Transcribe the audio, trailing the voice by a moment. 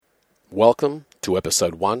Welcome to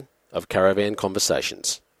episode 1 of Caravan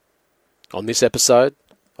Conversations. On this episode,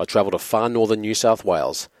 I travel to far northern New South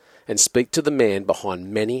Wales and speak to the man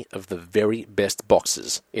behind many of the very best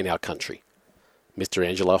boxers in our country, Mr.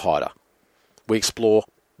 Angelo Hyder. We explore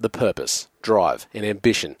the purpose, drive and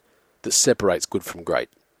ambition that separates good from great.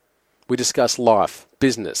 We discuss life,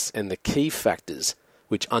 business and the key factors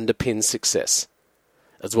which underpin success,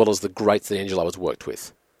 as well as the greats that Angelo has worked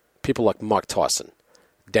with. People like Mike Tyson,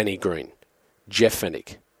 Danny Green, Jeff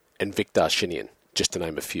Fennick, and Vic Darshinian, just to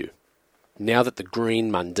name a few. Now that the Green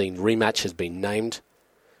Mundine rematch has been named,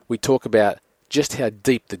 we talk about just how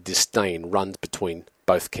deep the disdain runs between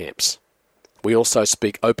both camps. We also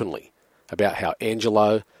speak openly about how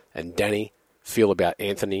Angelo and Danny feel about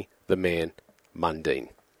Anthony, the man,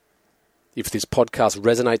 Mundine. If this podcast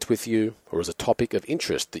resonates with you or is a topic of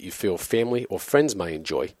interest that you feel family or friends may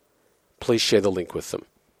enjoy, please share the link with them.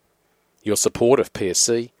 Your support of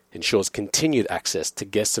PSC ensures continued access to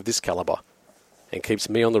guests of this calibre and keeps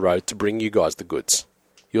me on the road to bring you guys the goods.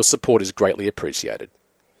 Your support is greatly appreciated.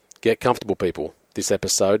 Get comfortable, people. This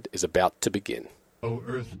episode is about to begin. O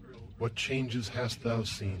earth, what changes hast thou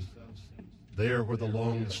seen? There where the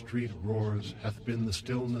long street roars hath been the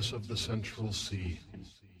stillness of the central sea.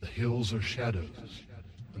 The hills are shadows,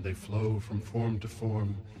 and they flow from form to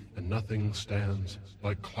form, and nothing stands.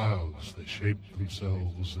 Like clouds, they shape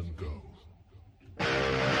themselves and go.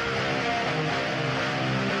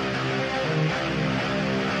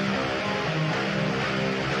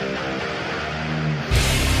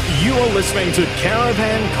 You are listening to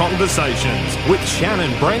Caravan Conversations with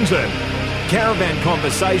Shannon Brenton. Caravan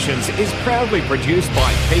Conversations is proudly produced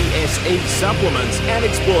by PSE Supplements and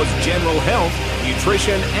explores general health,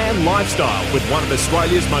 nutrition and lifestyle with one of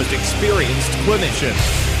Australia's most experienced clinicians.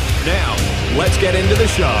 Now, let's get into the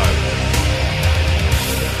show.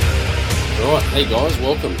 Right, hey guys,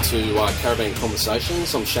 welcome to Caravan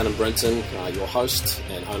Conversations. I'm Shannon Brenton, your host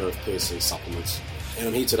and owner of PSE Supplements. And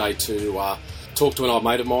I'm here today to talk to an old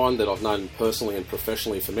mate of mine that I've known personally and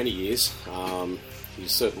professionally for many years.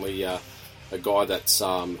 He's certainly a guy that's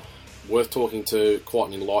worth talking to, quite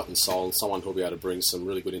an enlightened soul, and someone who'll be able to bring some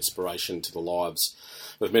really good inspiration to the lives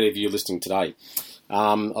of many of you listening today.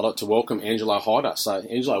 I'd like to welcome Angelo Hyder. So,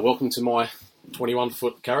 Angelo, welcome to my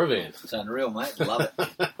 21-foot caravan. It's unreal, mate. Love it.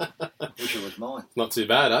 Wish it was mine. Not too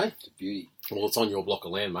bad, eh? It's a beauty. Well, it's on your block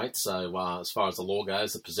of land, mate. So, as far as the law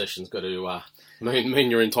goes, the possession's got to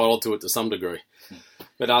mean you're entitled to it to some degree.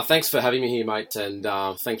 But thanks for having me here, mate, and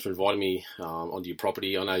thanks for inviting me onto your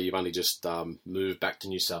property. I know you've only just moved back to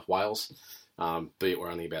New South Wales, be it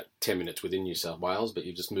we're only about 10 minutes within New South Wales, but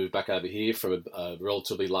you've just moved back over here from a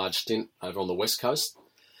relatively large stint over on the West Coast.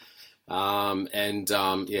 So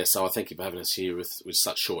I thank you for having us here with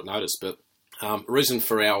such short notice. But the reason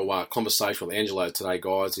for our conversation with Angelo today,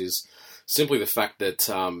 guys, is simply the fact that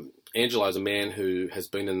Angelo is a man who has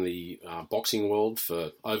been in the boxing world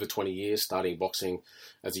for over 20 years, starting boxing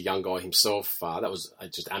as a young guy himself. That was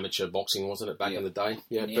just amateur boxing, wasn't it, back in the day?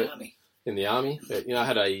 Yeah, Army. In the army, but,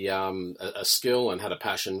 had a skill and had a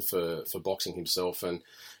passion for boxing himself. And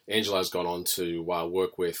Angelo's gone on to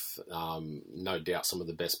work with, no doubt, some of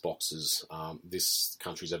the best boxers this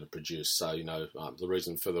country's ever produced. So, the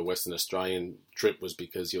reason for the Western Australian trip was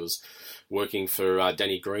because he was working for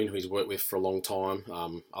Danny Green, who he's worked with for a long time.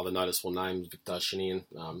 Other noticeable names, Vic Darshinian.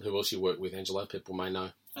 Who else you worked with, Angelo? People may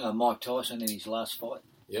know. Mike Tyson in his last fight.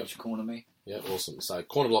 Yep. Which cornered me. Yeah, awesome. So,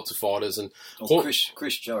 cornered lots of fighters. And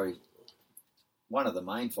Chris Joey. One of the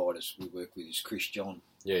main fighters we work with is Chris John.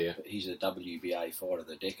 Yeah. He's a WBA fighter of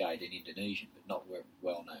the decade in Indonesian, but not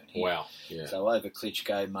well known here. Wow, yeah. So over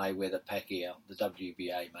Klitschko, Mayweather, Pacquiao, the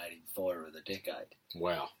WBA made him fighter of the decade.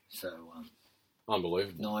 Wow. So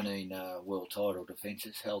unbelievable. 19 world title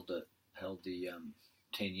defences, held the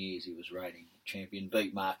 10 years he was reigning champion.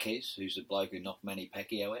 Beat Marquez, who's the bloke who knocked Manny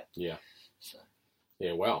Pacquiao out. Yeah. So.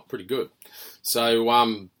 Yeah, wow, pretty good. So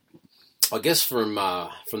I guess from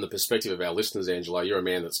the perspective of our listeners, Angelo, you're a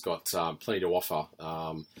man that's got plenty to offer.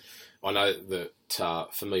 I know that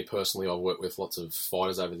for me personally, I've worked with lots of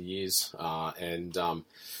fighters over the years, and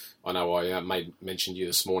I know I made mention to you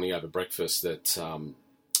this morning over breakfast that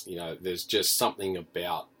there's just something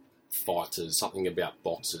about fighters, something about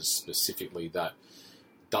boxers specifically that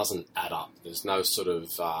doesn't add up. There's no sort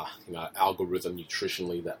of algorithm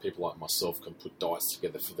nutritionally that people like myself can put diets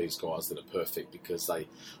together for these guys that are perfect, because they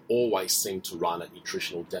always seem to run at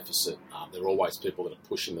nutritional deficit. They're always people that are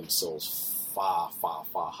pushing themselves far, far,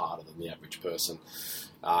 far harder than the average person.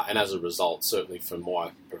 And as a result, certainly from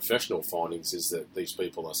my professional findings, is that these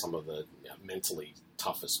people are some of the mentally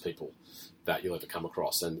toughest people that you'll ever come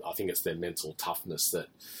across. And I think it's their mental toughness that,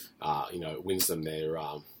 wins them their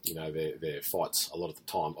fights a lot of the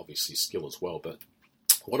time. Obviously skill as well. But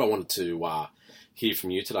what I wanted to hear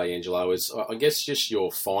from you today, Angelo, is I guess just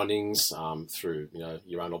your findings through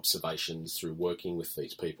your own observations, through working with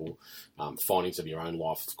these people, findings of your own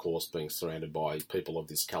life, of course, being surrounded by people of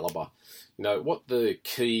this calibre. What the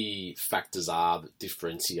key factors are that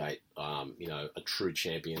differentiate a true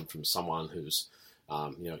champion from someone who's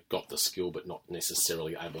got the skill but not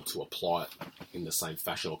necessarily able to apply it in the same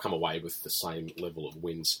fashion or come away with the same level of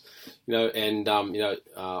wins.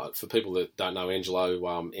 For people that don't know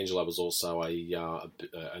Angelo, Angelo was also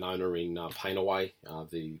an owner in Pain Away,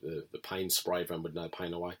 the pain spray. Everyone would know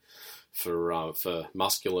Pain Away for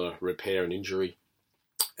muscular repair and injury.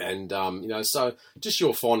 And so just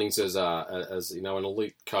your findings as an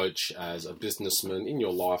elite coach, as a businessman in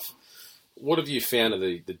your life. What have you found are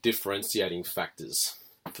the differentiating factors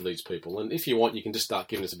for these people? And if you want, you can just start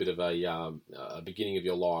giving us a bit of a beginning of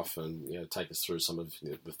your life and take us through some of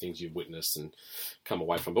the things you've witnessed and come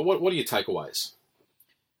away from. But what are your takeaways?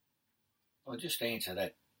 I'll just answer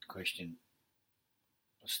that question.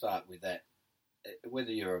 I'll start with that.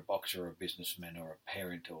 Whether you're a boxer or a businessman or a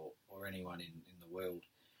parent or anyone in the world,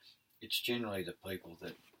 it's generally the people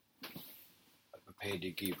that are prepared to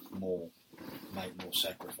give more, make more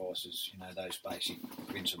sacrifices, those basic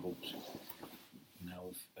principles,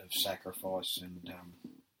 of sacrifice and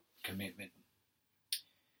commitment.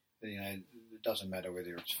 It doesn't matter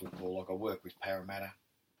whether it's football. Like I work with Parramatta.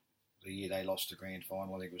 The year they lost the grand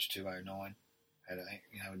final, I think it was 2009.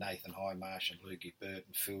 Had Nathan Highmarsh and Lukey Burt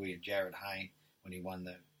and Fooey and Jared Hayne when he won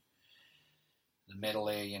the medal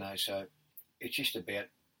there. So it's just about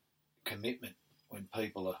commitment. When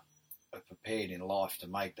people are prepared in life to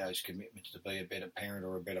make those commitments to be a better parent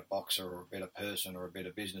or a better boxer or a better person or a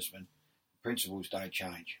better businessman, principles don't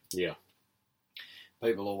change. Yeah.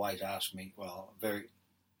 People always ask me, well, a very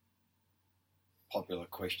popular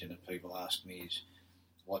question that people ask me is,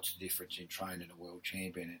 what's the difference in training a world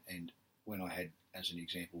champion? And when I had, as an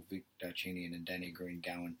example, Vic Darcinian and Danny Green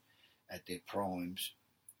going at their primes,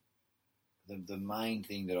 the main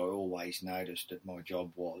thing that I always noticed that my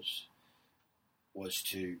job was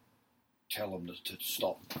to tell them to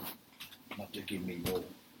stop, not to give me more.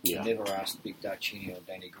 Yeah. I never asked Vic Darcinian or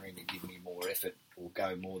Danny Green to give me more effort or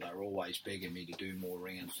go more. They were always begging me to do more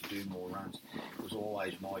rounds, to do more runs. It was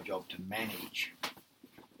always my job to manage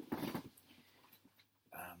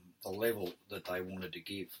the level that they wanted to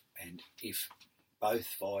give. And if both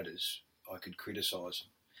fighters, I could criticise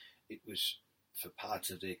them, it was for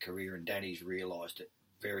parts of their career, and Danny's realised it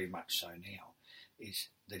very much so now, is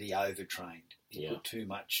that he overtrained. He put too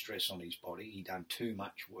much stress on his body. He done too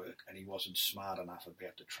much work, and he wasn't smart enough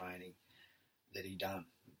about the training that he done.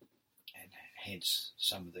 And hence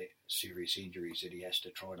some of the serious injuries that he has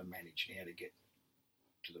to try to manage now to get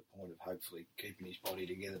to the point of hopefully keeping his body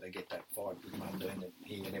together to get that fight with Mundine that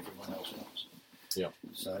he and everyone else wants. Yeah.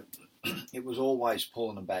 So it was always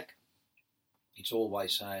pulling them back. It's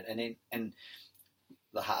always saying, and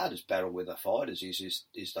the hardest battle with the fighters is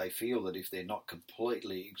they feel that if they're not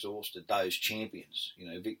completely exhausted, those champions,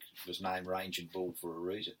 Vic was named Ranging Bull for a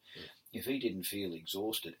reason. Yeah. If he didn't feel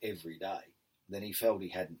exhausted every day, then he felt he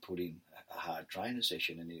hadn't put in a hard training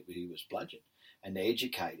session and he was bludgeoned. And to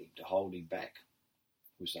educate him, to hold him back,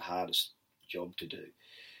 was the hardest job to do.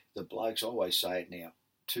 The blokes, always say it now,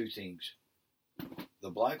 two things.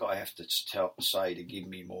 The bloke I have to say to give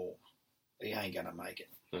me more, he ain't going to make it.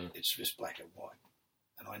 Mm. It's just black and white.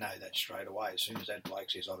 And I know that straight away. As soon as that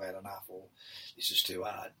bloke says, I've had enough, or this is too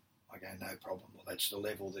hard, I go, no problem. Well, that's the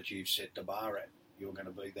level that you've set the bar at. You're going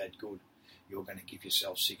to be that good. You're going to give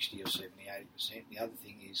yourself 60 or 70, 80%. The other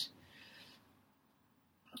thing is,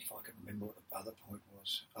 if I can remember what the other point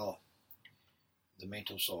was, the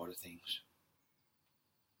mental side of things.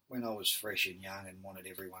 When I was fresh and young and wanted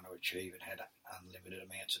everyone to achieve and had unlimited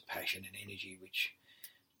amounts of passion and energy, which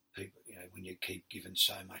people, when you keep giving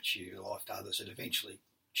so much of your life to others, it eventually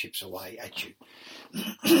chips away at you.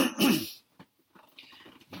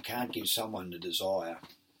 You can't give someone the desire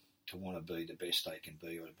to want to be the best they can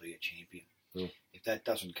be or to be a champion. Mm. If that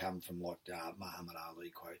doesn't come from, like the Muhammad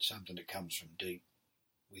Ali quote, something that comes from deep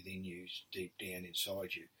within you, deep down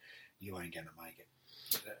inside you, you ain't going to make it.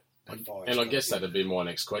 And I guess that'd be my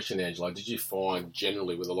next question, Angelo. Did you find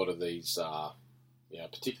generally with a lot of these,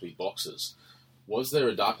 particularly boxers, was there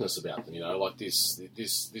a darkness about them? Like this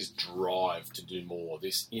drive to do more,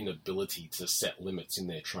 this inability to set limits in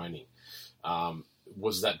their training.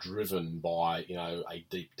 Was that driven by a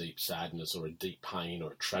deep sadness or a deep pain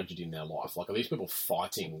or a tragedy in their life? Like, are these people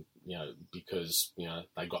fighting because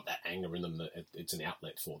they got that anger in them that it's an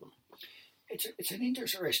outlet for them? It's an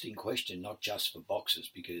interesting question, not just for boxers,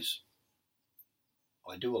 because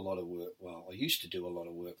I do a lot of work. Well, I used to do a lot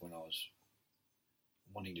of work when I was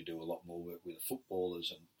wanting to do a lot more work with the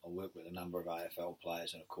footballers, and I worked with a number of AFL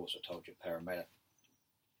players, and of course I told you Parramatta.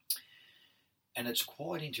 And it's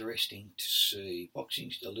quite interesting to see.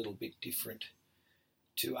 Boxing's a little bit different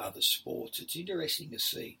to other sports. It's interesting to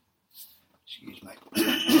see. Excuse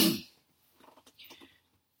me.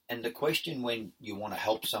 And the question when you want to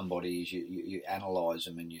help somebody is you analyse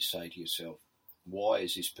them and you say to yourself, why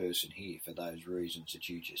is this person here for those reasons that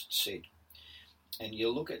you just said? And you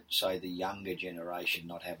look at, say, the younger generation,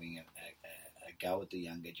 not having a go at the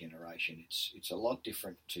younger generation. It's a lot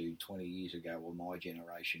different to 20 years ago, or my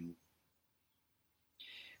generation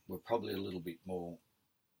were probably a little bit more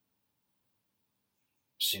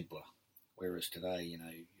simpler. Whereas today, you know,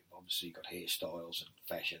 you've obviously got hairstyles and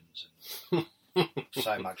fashions and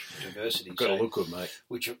so much diversity. Got to look good, mate.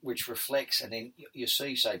 Which reflects, and then you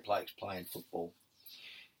see, say, players playing football,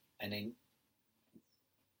 and then,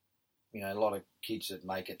 you know, a lot of kids that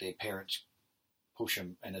make it, their parents push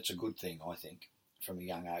them, and it's a good thing, I think, from a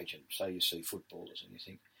young age. And so you see footballers and you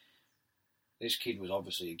think, this kid was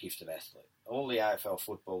obviously a gifted athlete. All the AFL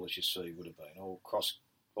footballers you see would have been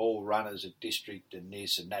all runners at district and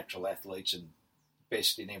this and natural athletes and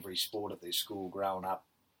best in every sport at their school growing up,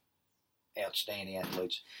 outstanding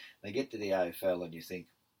athletes. They get to the AFL and you think,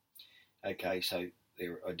 okay, so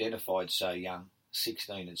they're identified so young,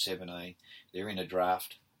 16 and 17, they're in a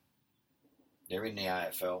draft, they're in the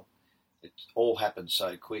AFL, it all happens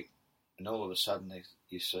so quick, and all of a sudden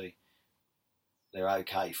you see they're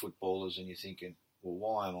okay footballers, and you're thinking, well,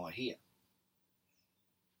 why am I here?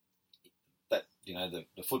 That, you know,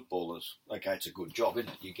 the footballers, okay, it's a good job, isn't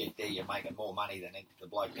it? You get there, you're making more money than the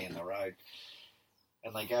bloke down the road,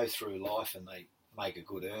 and they go through life and they make a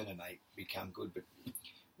good earn and they become good. But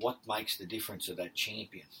what makes the difference of that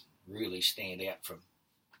champion really stand out from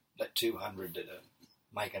that 200 that are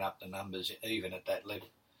making up the numbers even at that level?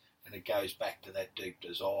 And it goes back to that deep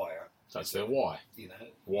desire. That's their why. You know,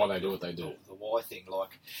 why they do what they do. The why thing,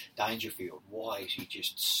 like Dangerfield. Why is he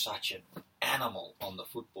just such an animal on the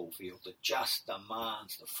football field that just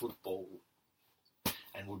demands the football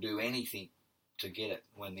and will do anything to get it,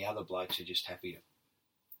 when the other blokes are just happy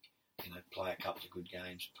to, you know, play a couple of good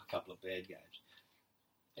games, a couple of bad games.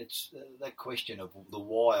 It's that question of the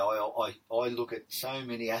why. I look at so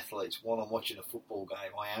many athletes while I'm watching a football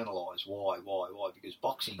game. I analyse why, because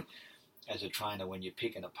boxing, as a trainer, when you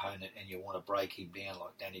pick an opponent and you want to break him down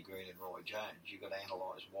like Danny Green and Roy Jones, you've got to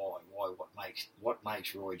analyse why, what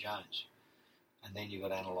makes Roy Jones, and then you've got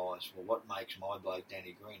to analyse, well, what makes my bloke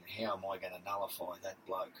Danny Green, and how am I going to nullify that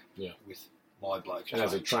bloke with my bloke? And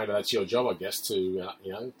as a trainer, that's your job, I guess, to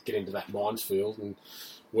you know, get into that minefield and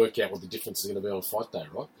work out what the difference is going to be on fight day,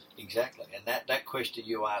 right? Exactly, and that question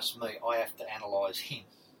you asked me, I have to analyse him,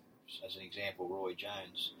 as an example, Roy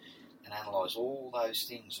Jones, and analyse all those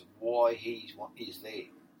things of why he is there.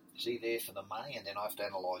 Is he there for the money? And then I have to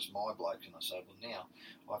analyse my blokes, and I say, well, now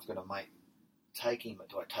I've got to take him.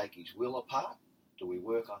 Do I take his will apart? Do we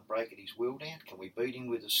work on breaking his will down? Can we beat him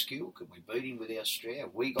with a skill? Can we beat him with our strength?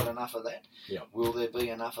 Have we got enough of that? Yeah. Will there be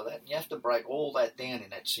enough of that? And you have to break all that down in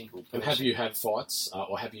that single person. And have you had fights,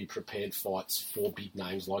 or have you prepared fights for big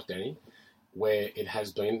names like Danny, where it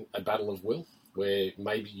has been a battle of will, where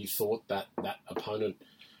maybe you thought that opponent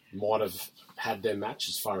might have had their match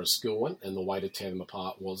as far as skill went, and the way to tear them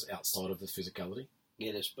apart was outside of the physicality?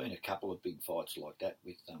 Yeah, there's been a couple of big fights like that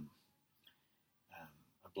with a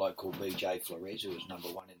bloke called BJ Flores, who was number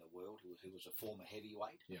one in the world, who was a former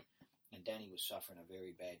heavyweight. Yeah. And Danny was suffering a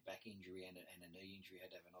very bad back injury and a knee injury.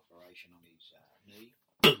 Had to have an operation on his knee.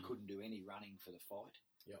 Couldn't do any running for the fight.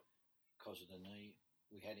 Yep. Because of the knee.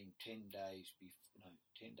 We had him 10 days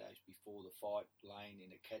before the fight, laying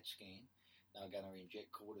in a CAT scan. They were going to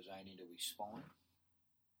inject cortisone into his spine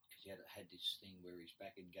because he had this thing where his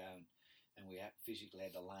back would go, and we physically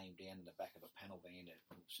had to lay him down in the back of a panel van, a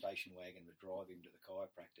station wagon, to drive him to the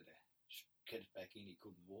chiropractor to get it back in. He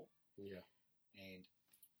couldn't walk. Yeah. And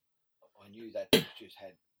I knew that just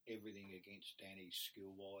had everything against Danny,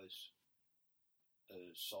 skill-wise,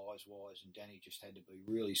 size-wise, and Danny just had to be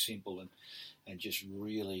really simple and just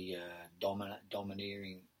really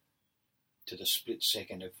domineering to the split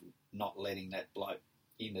second of not letting that bloke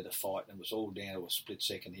into the fight, and it was all down to a split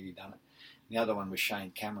second if he'd done it. The other one was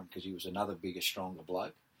Shane Cameron, because he was another bigger, stronger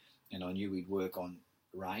bloke, and I knew he'd work on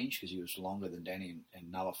range because he was longer than Danny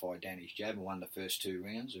and nullify Danny's jab, and won the first 2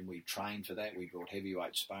 rounds, and we trained for that. We brought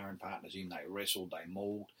heavyweight sparring partners in, they wrestled, they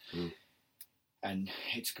mauled, and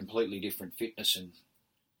it's completely different fitness,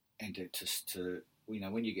 and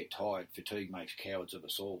when you get tired, fatigue makes cowards of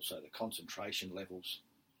us all. So the concentration levels,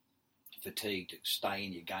 fatigue to stay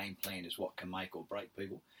in your game plan is what can make or break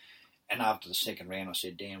people. And after the second round, I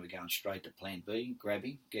said, Dan, we're going straight to plan B, grab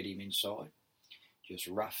him, get him inside, just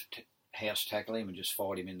house tackle him and just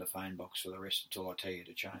fight him in the phone box for the rest until I tell you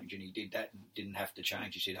to change. And he did that and didn't have to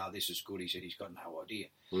change. He said, this is good. He said he's got no idea.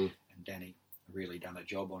 And Danny really done a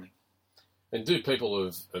job on him. And do people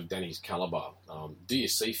of Danny's calibre, do you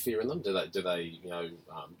see fear in them? Do they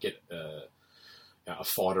get a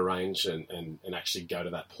fight arranged and actually go to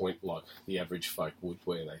that point like the average folk would,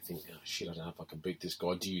 where they think, oh, shit, I don't know if I can beat this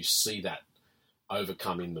guy? Do you see that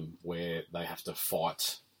overcome in them where they have to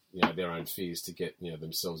fight, their own fears to get,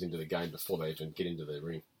 themselves into the game before they even get into the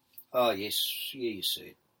ring? Oh, yes. Yeah, you see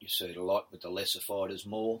it. You see it a lot with the lesser fighters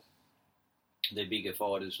more. The bigger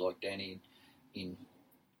fighters like Danny in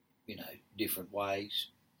different ways.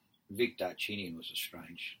 Vic Darchinian was a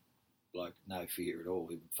strange bloke, no fear at all.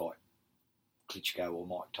 He would fight Klitschko or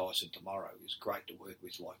Mike Tyson tomorrow. It was great to work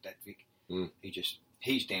with like that, Vic.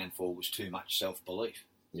 His downfall was too much self-belief.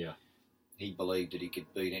 Yeah. He believed that he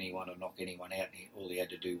could beat anyone or knock anyone out, and all he had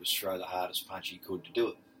to do was throw the hardest punch he could to do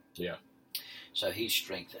it. Yeah. So his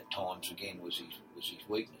strength at times, again, was his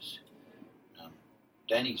weakness.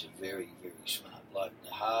 Danny's a very, very smart bloke.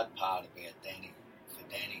 The hard part about Danny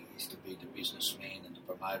is to be the businessman and the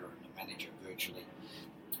promoter and the manager virtually,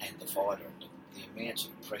 and the fighter, and the amounts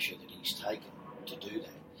of pressure that he's taken to do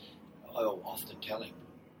that. I'll often tell him,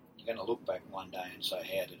 you're going to look back one day and say,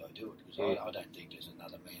 how did I do it? Because I don't think there's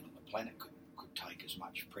another man on the planet could take as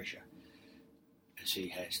much pressure as he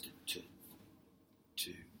has to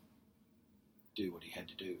do what he had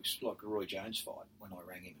to do. It's like a Roy Jones fight when I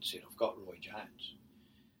rang him and said, I've got Roy Jones.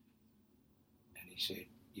 And he said,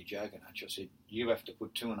 you're joking, aren't you? I said, you have to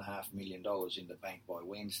put $2.5 million in the bank by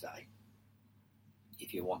Wednesday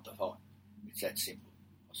if you want the fight. It's that simple.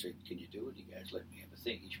 I said, can you do it? He goes, let me have a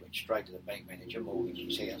think. He went straight to the bank manager,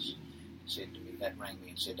 mortgaged his house, said to me, rang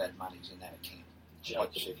me and said, that money's in that account.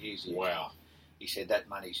 I said, here's the account. He said, that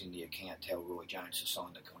money's in the account. Tell Roy Jones to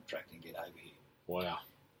sign the contract and get over here. Wow.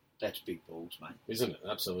 That's big balls, mate. Isn't it?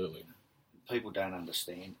 Absolutely. People don't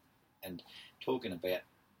understand. And talking about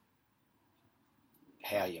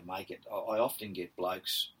how you make it, I often get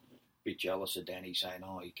blokes a bit jealous of Danny saying,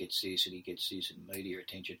 he gets this and he gets this and media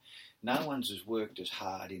attention. No one's has worked as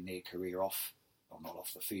hard in their career not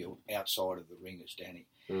off the field, outside of the ring as Danny.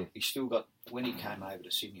 He's still got, when he came over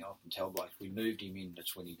to Sydney, I often tell blokes, we moved him in,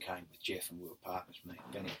 that's when he came with Jeff and we were partners, me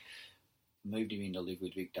and Benny. Moved him in to live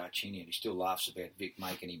with Vic Darchinian, and he still laughs about Vic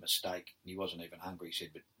making a mistake. He wasn't even hungry, he said,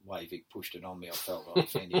 but the way Vic pushed it on me, I felt I'd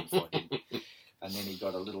offend him if I didn't. And then he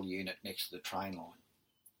got a little unit next to the train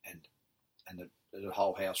line, and the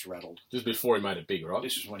whole house rattled. Just before he made it big, right?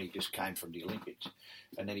 This is when he just came from the Olympics.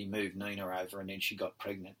 And then he moved Nina over, and then she got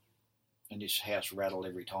pregnant. And this house rattled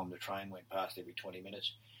every time the train went past, every 20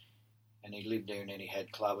 minutes. And he lived there, and then he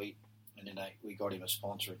had Chloe, and then we got him a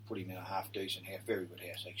sponsor and put him in a half-decent house, very good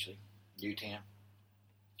house actually, Newtown.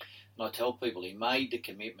 And I tell people he made the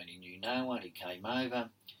commitment, he knew no one, he came over,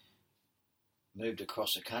 moved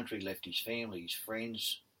across the country, left his family, his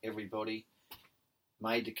friends, everybody,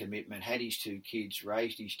 made the commitment, had his 2 kids,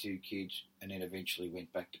 raised his 2 kids, and then eventually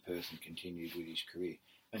went back to Perth and continued with his career.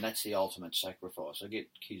 And that's the ultimate sacrifice. I get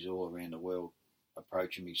kids all around the world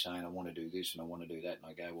approaching me saying, I want to do this and I want to do that. And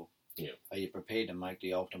I go, well, are you prepared to make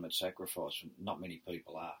the ultimate sacrifice? And not many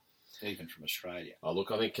people are, even from Australia. Oh,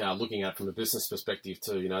 look, I think looking at it from a business perspective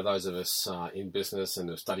too, those of us in business and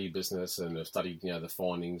have studied business and have studied, the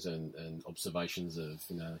findings and observations of,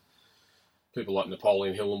 people like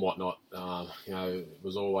Napoleon Hill and whatnot, it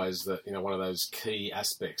was always that, one of those key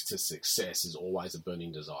aspects to success is always a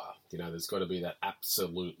burning desire. There's got to be that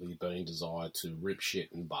absolutely burning desire to rip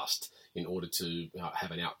shit and bust in order to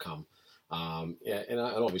have an outcome. And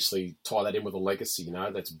obviously tie that in with a legacy,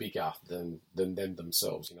 that's bigger than them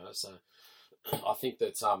themselves, So I think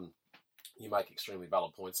that you make extremely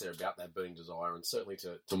valid points there about that burning desire, and certainly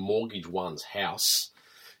to mortgage one's house,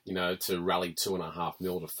 to rally $2.5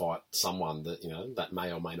 million to fight someone that, that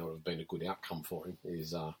may or may not have been a good outcome for him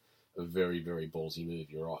is a very, very ballsy move.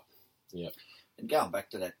 You're right. Yeah. And going back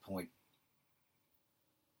to that point,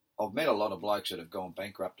 I've met a lot of blokes that have gone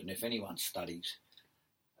bankrupt, and if anyone studies,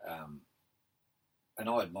 and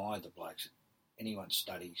I admire the blokes, anyone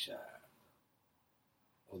studies,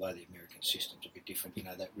 although the American system's a bit different,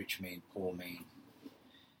 that rich man, poor man,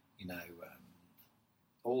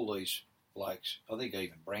 all these blokes, I think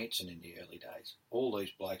even Branson in the early days, all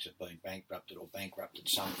these blokes have been bankrupted or bankrupted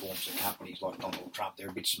some forms of companies like Donald Trump. They're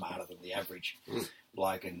a bit smarter than the average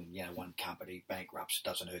bloke, and one company bankrupts,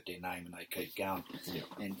 doesn't hurt their name, and they keep going. Yeah.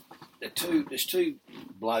 And there's two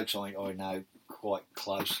blokes I know quite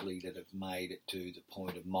closely that have made it to the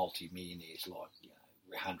point of multi-millionaires, like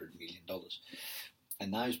 $100 million.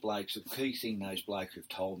 And those blokes, the key thing those blokes have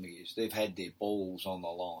told me is they've had their balls on the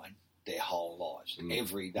line their whole lives.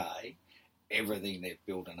 Every day, everything they've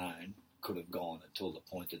built and owned could have gone until the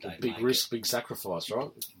point that they big risk, big sacrifice, right?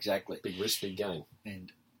 Exactly. Big risk, big gain.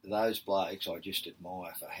 And those blokes I just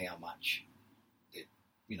admire for how much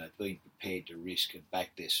they've, been prepared to risk and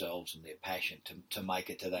back themselves and their passion to make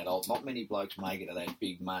it to that old. Not many blokes make it to that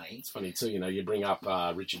big money. It's funny too, you bring up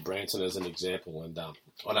Richard Branson as an example, and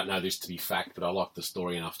I don't know this to be fact, but I like the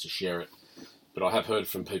story enough to share it. But I have heard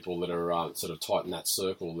from people that are sort of tight in that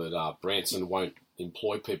circle that Branson won't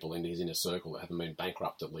employ people in his inner circle that haven't been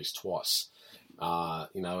bankrupt at least twice.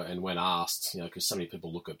 And when asked, because so many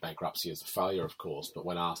people look at bankruptcy as a failure, of course, but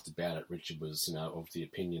when asked about it, Richard was, of the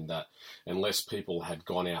opinion that unless people had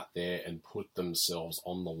gone out there and put themselves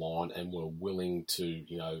on the line and were willing to,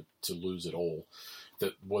 to lose it all,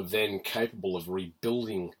 that were then capable of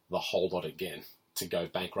rebuilding the whole lot again, to go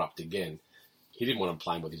bankrupt again, he didn't want them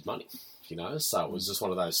playing with his money. So it was just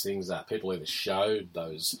one of those things that people either showed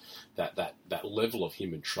that level of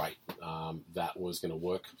human trait that was going to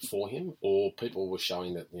work for him, or people were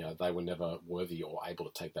showing that they were never worthy or able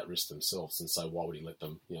to take that risk themselves, and so why would he let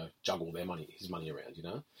them juggle his money around?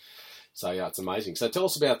 So yeah, it's amazing. So tell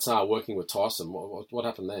us about working with Tyson. What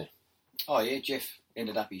happened there? Oh yeah, Jeff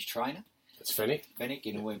ended up his trainer. It's Fennick.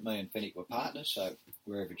 Me and Fennick were partners, so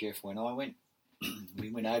wherever Jeff went, I went. We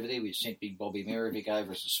went over there. We sent Big Bobby Merovic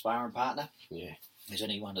over as a sparring partner. Yeah. There's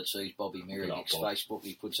anyone that sees Bobby Merovic's Facebook,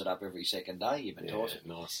 he puts it up every second day. You've been Tyson.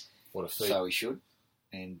 Nice. What a feat. So he should.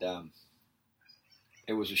 And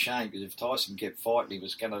it was a shame because if Tyson kept fighting, he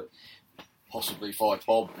was going to possibly fight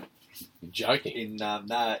Bob. You're joking.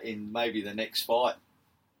 In maybe the next fight.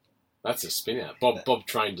 That's a spin out. Bob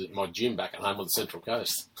trained at my gym back at home on the Central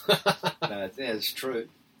Coast. No, that's true.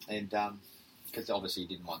 And because obviously he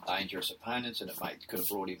didn't want dangerous opponents, and could have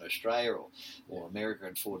brought him to Australia or America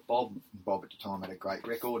and fought Bob. Bob at the time had a great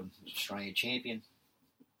record, was Australian champion.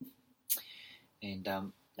 And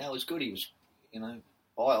that was good. He was,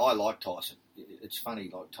 I like Tyson. It's funny,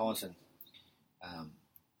 like Tyson,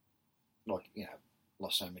 lost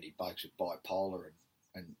so many blokes with bipolar,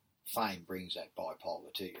 and fame brings that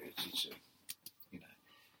bipolar to you. It's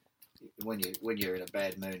when you're in a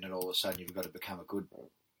bad mood and all of a sudden you've got to become a good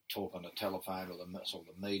talk on the telephone or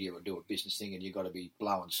the media or do a business thing, and you've got to be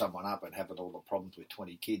blowing someone up and having all the problems with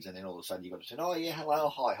 20 kids, and then all of a sudden you've got to say, oh yeah, hello,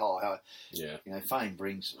 hi. Yeah. Fame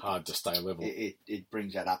brings... Hard to stay level. It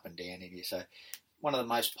brings that up and down in you. So one of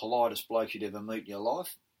the most politest blokes you'd ever meet in your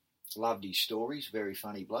life. Loved his stories, very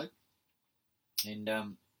funny bloke. And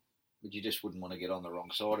but you just wouldn't want to get on the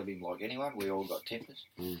wrong side of him like anyone. We all got tempers.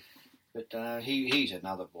 But he's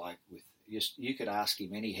another bloke with... you could ask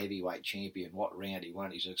him, any heavyweight champion, what round he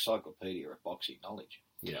won. He's an encyclopedia of boxing knowledge.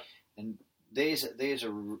 Yeah. And there's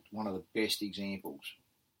one of the best examples.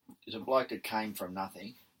 There's a bloke that came from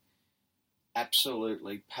nothing,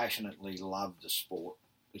 absolutely, passionately loved the sport.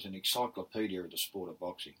 There's an encyclopedia of the sport of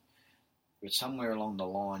boxing. But somewhere along the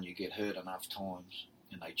line you get hurt enough times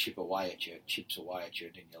and they chips away at you,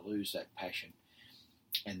 and then you lose that passion.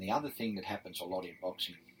 And the other thing that happens a lot in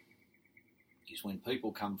boxing is when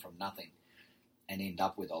people come from nothing and end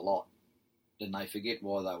up with a lot, then they forget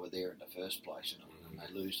why they were there in the first place, and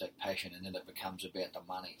they lose that passion, and then it becomes about the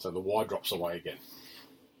money. So the why drops away again.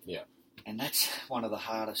 Yeah. And that's one of the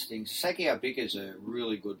hardest things. Sakio Bicker's a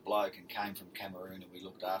really good bloke and came from Cameroon, and we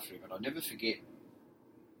looked after him. And I'll never forget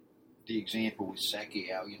the example with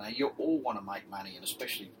Sakio. You all want to make money, and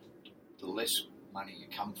especially the less money you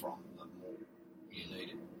come from, the more you need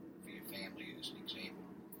it for your family, as an example.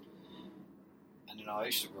 And I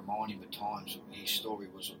used to remind him at times, his story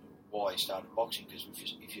was why he started boxing, because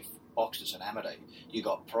if you boxed as an amateur, you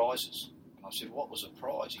got prizes. And I said, what was the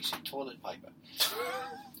prize? He said, toilet paper.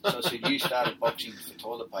 So I said, you started boxing for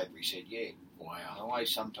toilet paper? He said, yeah. Wow. And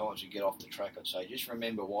always sometimes you get off the track, I'd say, just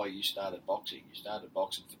remember why you started boxing. You started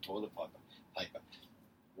boxing for toilet paper.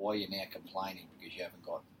 Why are you now complaining because you haven't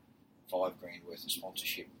got $5,000 worth of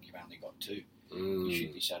sponsorship and you've only got $2,000? You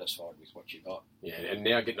should be satisfied with what you got. Yeah, and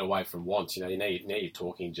now getting away from wants, now you're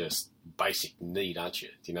talking just basic need, aren't you?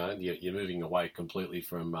 You're moving away completely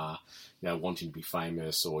from wanting to be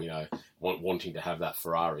famous or wanting to have that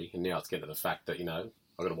Ferrari, and now it's getting to the fact that I've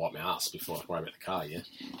got to wipe my ass before I worry about the car. Yeah,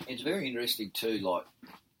 it's very interesting too. Like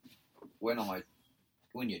when I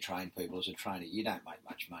when you train people as a trainer, you don't make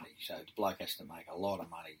much money. So the bloke has to make a lot of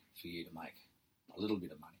money for you to make a little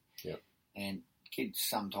bit of money. Yep. And kids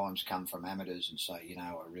sometimes come from amateurs and say,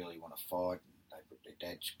 I really want to fight. And their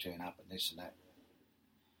dads turn up and this and that.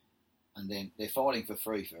 And then they're fighting for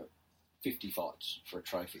free for 50 fights for a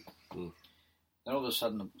trophy. Mm. Then all of a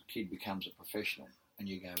sudden the kid becomes a professional. And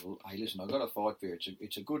you go, well, hey, listen, I've got a fight for you.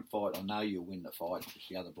 It's a good fight. I know you'll win the fight because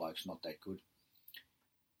the other bloke's not that good.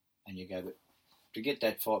 And you go, but to get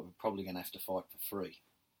that fight, we're probably going to have to fight for free.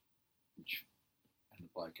 And the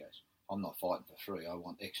bloke goes, I'm not fighting for free. I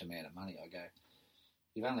want X amount of money. I go,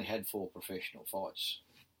 you've only had 4 professional fights.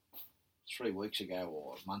 3 weeks ago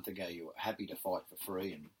or a month ago, you were happy to fight for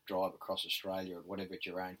free and drive across Australia at whatever at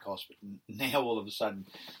your own cost. But now all of a sudden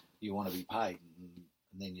you want to be paid.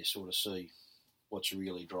 And then you sort of see what's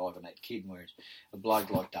really driving that kid. Whereas a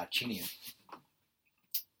bloke like Darchinian,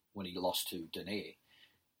 when he lost to Denier,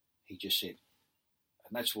 he just said,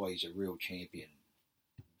 and that's why he's a real champion,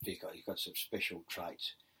 Vic. He's got some special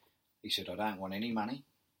traits. He said, I don't want any money.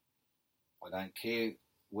 I don't care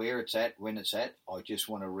where it's at, when it's at. I just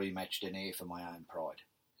want to rematch Denier for my own pride.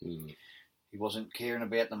 Mm. He wasn't caring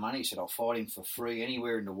about the money. He said, I'll fight him for free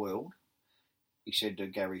anywhere in the world. He said to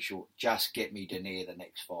Gary Short, just get me Denier the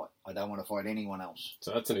next fight. I don't want to fight anyone else.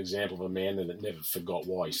 So that's an example of a man that never forgot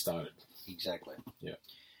why he started. Exactly. Yeah.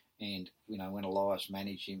 And, when Elias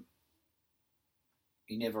managed him,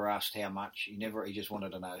 he never asked how much. He just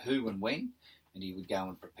wanted to know who and when, and he would go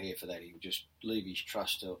and prepare for that. He would just leave his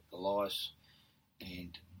trust to Elias,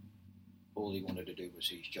 and all he wanted to do was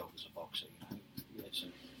his job as a boxer. He had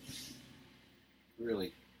some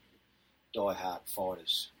really die-hard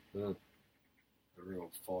fighters, the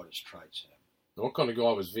real fighters' traits. What kind of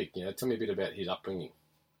guy was Vic? Tell me a bit about his upbringing.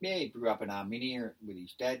 Yeah, he grew up in Arminia with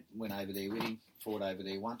his dad, went over there with him, fought over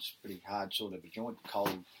there once, pretty hard sort of a joint,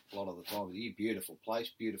 cold a lot of the time of the year, beautiful place,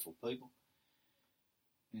 beautiful people.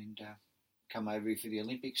 And come over here for the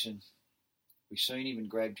Olympics, and we seen him and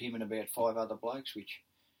grabbed him and about 5 other blokes, which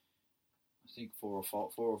I think 4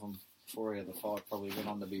 out of the 5 probably went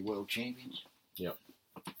on to be world champions. Yep.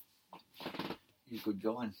 He's a good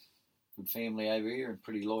guy and good family over here and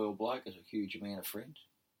pretty loyal bloke, has a huge amount of friends.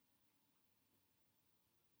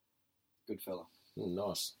 Good fella.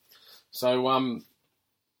 Nice. So, I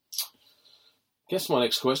guess my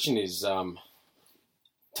next question is,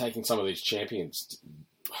 taking some of these champions,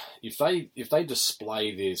 if they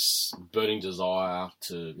display this burning desire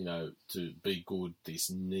to be good, this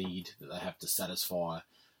need that they have to satisfy,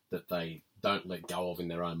 that they don't let go of in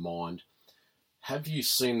their own mind, have you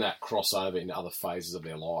seen that cross over in other phases of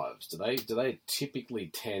their lives? Do they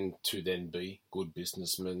typically tend to then be good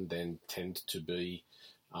businessmen, then tend to be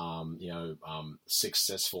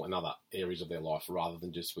successful in other areas of their life rather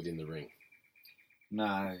than just within the ring?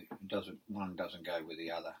 No, it doesn't. One doesn't go with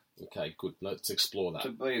the other. Okay, good. Let's explore that.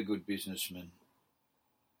 To be a good businessman,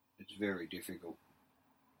 it's very difficult.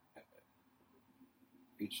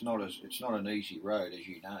 It's not an easy road, as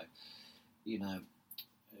you know.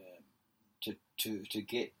 To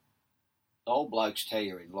get old blokes tell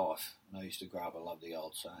you in life. And I used to grow up. I love the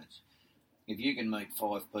old sayings. If you can meet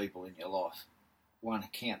 5 people in your life, one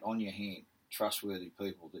count on your hand, trustworthy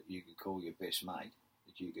people that you could call your best mate,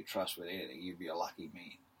 that you could trust with anything, you'd be a lucky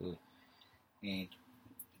man. Mm. And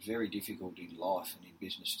it's very difficult in life and in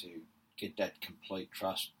business to get that complete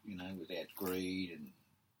trust, without greed and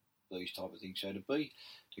these type of things. So to be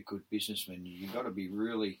a good businessman, you've got to be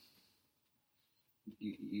really,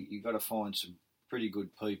 you've got to find some pretty good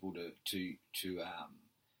people to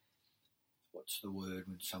what's the word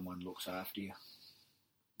when someone looks after you?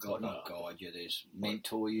 Not guide you, there's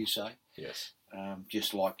mentor, you say. Yes.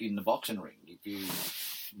 Just like in the boxing ring,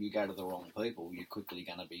 if you go to the wrong people, you're quickly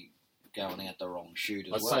going to be going out the wrong chute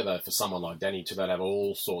as well. I'd say, though, for someone like Danny, too, they'd have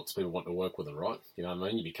all sorts of people want to work with her, right? You know what I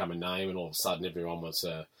mean? You become a name and all of a sudden everyone wants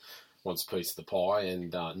a piece of the pie,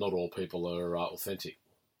 and not all people are authentic.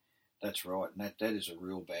 That's right, and that is a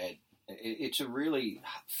real bad... It's a really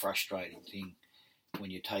frustrating thing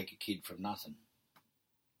when you take a kid from nothing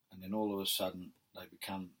and then all of a sudden they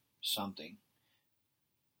become something.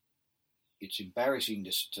 It's embarrassing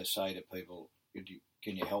to say to people,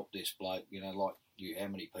 can you help this bloke? How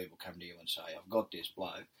many people come to you and say, I've got this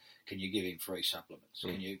bloke, can you give him free supplements?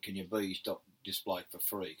 Mm. Can you be this bloke for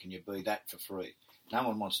free? Can you be that for free? No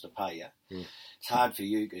one wants to pay you. Mm. It's hard for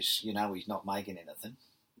you because he's not making anything.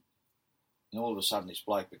 And all of a sudden this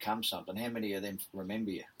bloke becomes something. How many of them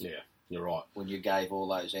remember you? Yeah, you're right. When you gave all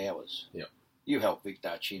those hours. Yep. You helped Vic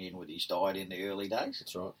Darchinian with his diet in the early days.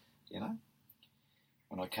 That's right.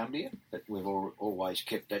 When I come to you, but we've always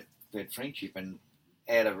kept that friendship. And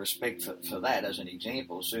out of respect for that, as an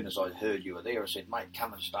example, as soon as I heard you were there, I said, mate,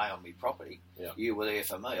 come and stay on my property. Yeah. You were there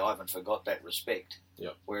for me. I haven't forgot that respect.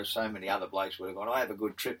 Yep. Whereas so many other blokes would have gone, I have a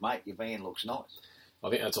good trip, mate. Your van looks nice. I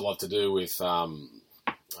think that's a lot to do with,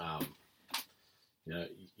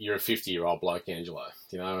 you're a 50-year-old bloke, Angelo,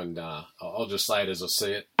 and I'll just say it as I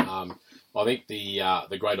see it. I think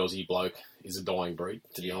the great Aussie bloke is a dying breed,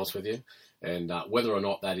 to be honest with you. And whether or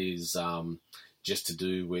not that is just to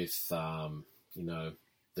do with,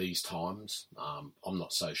 these times, I'm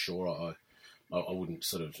not so sure. I wouldn't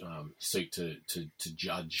sort of seek to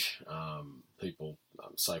judge people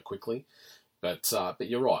so quickly. But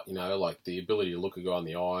you're right, like the ability to look a guy in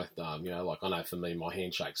the eye, like I know for me, my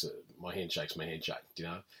handshake's my handshake,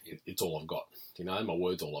 it's all I've got, my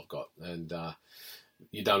word's all I've got. And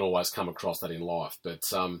you don't always come across that in life. But,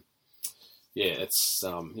 it's,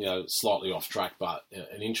 slightly off track, but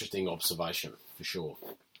an interesting observation for sure.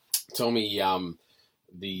 Tell me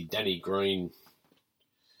the Danny Green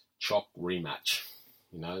Chock rematch,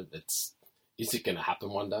 is it going to happen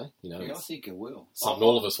one day? I think it will. Something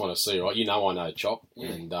all of us want to see, right? I know Chock,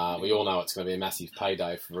 and we all know it's going to be a massive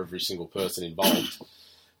payday for every single person involved.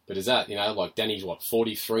 But is that, like Danny's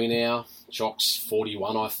 43 now, Chock's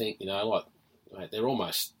 41, I think. Mate, they're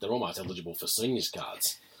almost eligible for seniors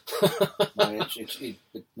cards. But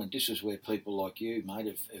this is where people like you, mate,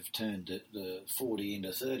 have turned the 40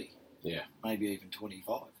 into 30. Yeah, maybe even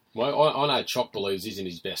 25. Well, I know Chock believes he's in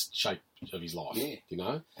his best shape of his life. Yeah.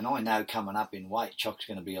 And I know coming up in weight, Chock's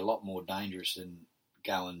going to be a lot more dangerous than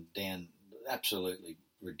going down. Absolutely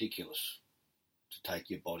ridiculous to take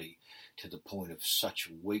your body to the point of such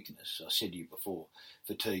weakness. I said to you before,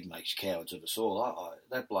 fatigue makes cowards of us all.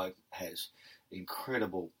 That bloke has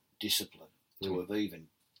incredible discipline to have even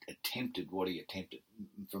attempted what he attempted.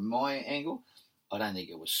 From my angle, I don't think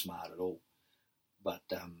it was smart at all. But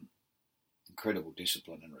incredible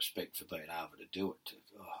discipline and respect for being able to do it, to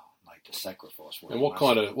make the sacrifice. And what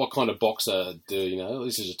kind of boxer do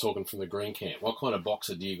this is just talking from the green camp? What kind of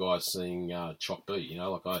boxer do you guys seeing Chock be?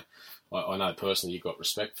 Like I know personally you've got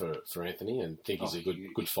respect for Anthony and think he's a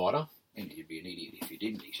good fighter. And you'd be an idiot if you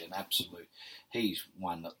didn't. He's an absolute. He's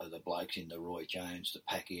one of the blokes in the Roy Jones, the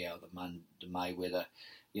Pacquiao, the Mayweather.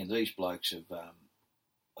 These blokes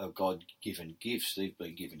have God-given gifts. They've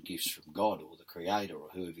been given gifts from God or the Creator or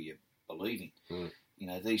whoever you believe in.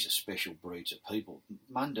 These are special breeds of people.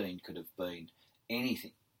 Mundine could have been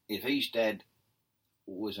anything. If his dad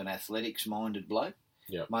was an athletics-minded bloke,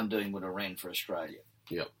 Mundine would have ran for Australia.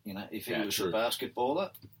 Yep. If he was a basketballer,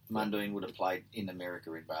 Mundine would have played in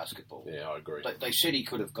America in basketball. Yeah, I agree. They said he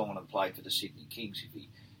could have gone and played for the Sydney Kings if he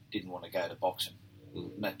didn't want to go to boxing.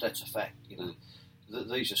 That's a fact.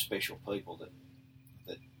 These are special people that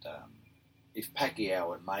if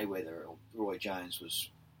Pacquiao and Mayweather or Roy Jones was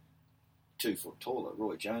 2 foot taller,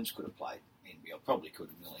 Roy Jones could have played NBL. Probably could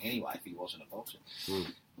have nearly anyway if he wasn't a boxer.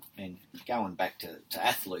 And going back to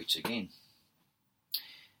athletes again,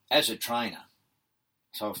 as a trainer,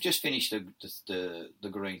 so I've just finished the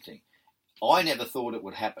green thing. I never thought it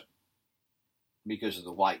would happen because of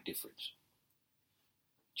the weight difference.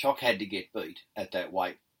 Chock had to get beat at that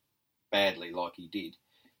weight badly like he did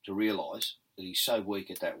to realise that he's so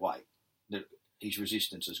weak at that weight that his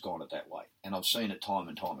resistance has gone at that weight. And I've seen it time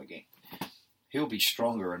and time again. He'll be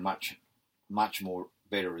stronger and much, much more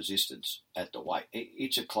better resistance at the weight.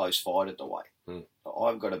 It's a close fight at the weight.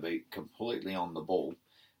 I've got to be completely on the ball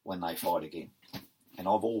when they fight again. And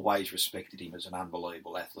I've always respected him as an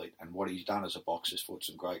unbelievable athlete. And what he's done as a boxer's fought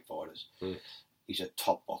some great fighters. He's a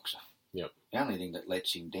top boxer. Yep. The only thing that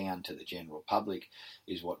lets him down to the general public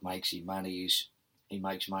is what makes him money is he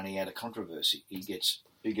makes money out of controversy. He gets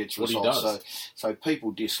what results. He does. So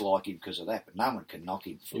people dislike him because of that, but no one can knock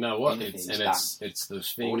him for anything he's done. It's the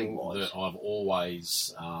thing that I've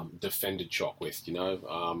always defended Chock with. I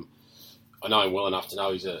know him well enough to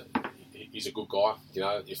know he's a good guy.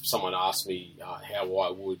 If someone asked me how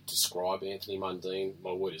I would describe Anthony Mundine,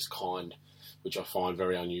 my word is kind, which I find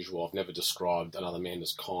very unusual. I've never described another man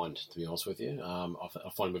as kind, to be honest with you. I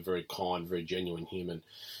find him a very kind, very genuine human.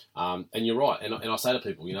 And you're right. And I say to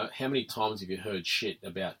people, how many times have you heard shit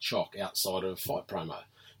about Chock outside of fight promo?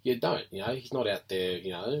 You don't. He's not out there,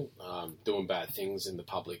 doing bad things in the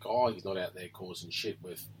public eye. He's not out there causing shit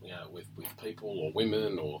with people or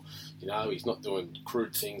women, or he's not doing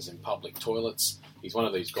crude things in public toilets. He's one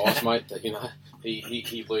of these guys, mate, that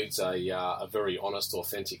he leads a very honest,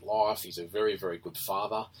 authentic life. He's a very, very good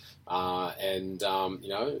father, and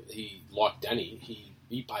he, like Danny,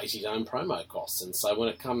 he pays his own promo costs. And so when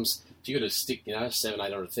it comes if you're going to stick,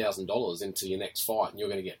 $700,000-$800,000 into your next fight, and you're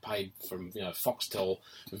going to get paid from, Foxtel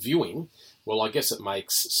viewing, well, I guess it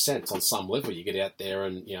makes sense on some level. You get out there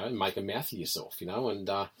and make a mouth of yourself, and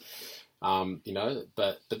but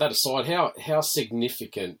that aside, how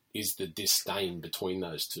significant is the disdain between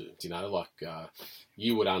those two?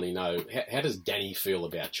 You would only know. How does Danny feel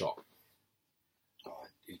about Chop?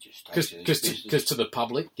 Because to the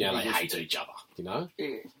public, they hate each other. Yeah.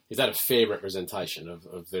 Is that a fair representation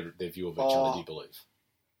of their view of each other? Do you believe?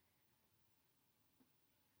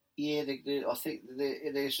 Yeah, I think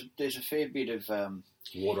there's a fair bit of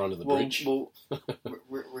water under the bridge. Well,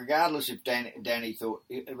 regardless if Danny thought,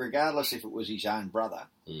 regardless if it was his own brother,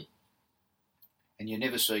 and you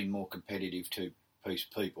never seen more competitive two-piece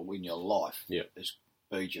people in your life as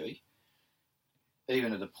BG.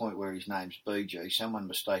 Even at the point where his name's BG, someone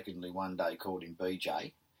mistakenly one day called him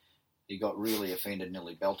BJ. He got really offended,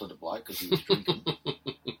 nearly belted a bloke because he was drinking.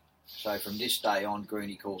 So from this day on,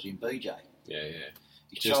 Greenie calls him BJ. Yeah.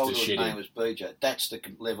 His childhood name was BJ. That's the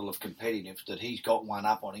level of competitiveness that he's got one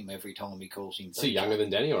up on him every time he calls him BJ. Is he younger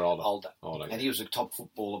than Danny or older? Older. And he was a top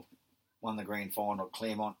footballer, won the grand final at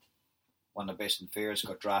Claremont, won the best and fairest,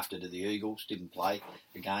 got drafted to the Eagles, didn't play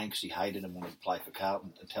again because he hated and wanted to play for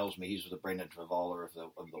Carlton, and tells me he's the Brendan Travola of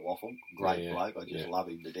the Waffle. Great bloke. I just love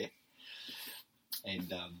him to death.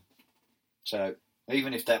 And so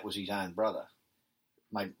even if that was his own brother,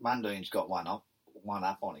 mate, Mundine's got one up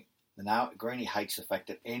on him. And now Greenie hates the fact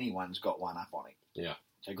that anyone's got one up on him. Yeah.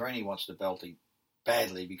 So Greenie wants to belt him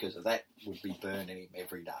badly because of that would be burning him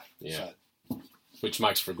every day. Yeah. So, which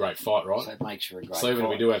makes for a great fight, right? So it makes for a great fight. So even if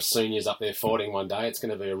we do have seniors up there fighting one day, it's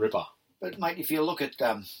going to be a ripper. But, mate, if you look at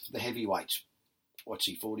the heavyweights, what's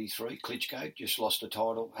he, 43? Klitschko just lost a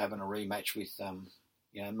title, having a rematch with,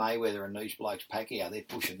 Mayweather and these blokes, Pacquiao. They're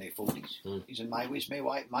pushing their 40s. Isn't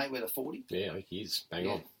Mayweather 40? Yeah, I think he is. Bang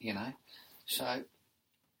on. So,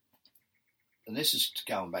 and this is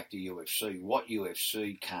going back to UFC. What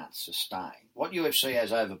UFC can't sustain. What UFC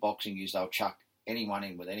has over boxing is they'll chuck anyone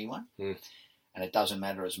in with anyone. And it doesn't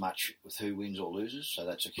matter as much with who wins or loses, so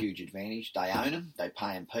that's a huge advantage. They own them, they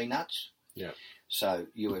pay them peanuts. Yeah. So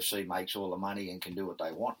UFC makes all the money and can do what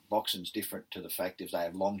they want. Boxing's different to the fact if they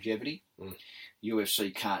have longevity.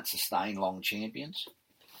 UFC can't sustain long champions.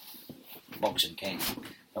 Boxing can.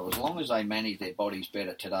 So as long as they manage their bodies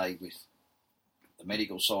better today with the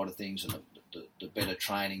medical side of things and the better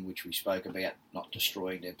training, which we spoke about, not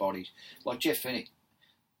destroying their bodies. Like Jeff Fennick,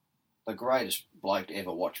 the greatest bloke to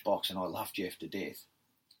ever watch box, and I love Jeff to death,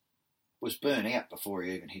 was burnt out before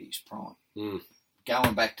he even hit his prime.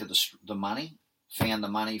 Going back to the money, found the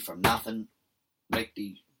money from nothing, wrecked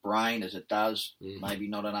his brain as it does, maybe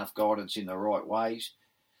not enough guidance in the right ways,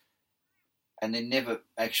 and then never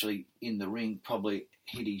actually in the ring probably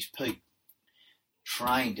hit his peak.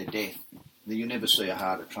 Trained to death. You never see a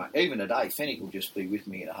harder train. Even today, Fennick will just be with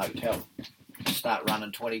me in a hotel, start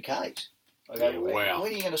running 20 Ks. I go, wow.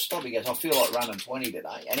 When are you going to stop? He goes, I feel like running 20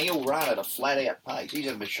 today. And he'll run at a flat-out pace. He's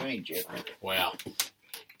a machine, Jeff. Wow.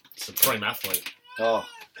 Supreme athlete. Oh,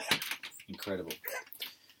 incredible.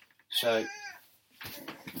 So,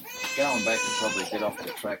 going back to probably get off the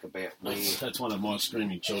track about me. That's one of my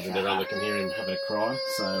screaming children. Their other can hear him having a cry.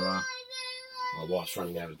 So, my wife's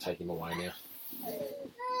running over to take him away now.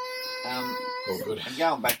 All good. And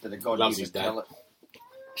going back to the Loves his God-given dad. talent,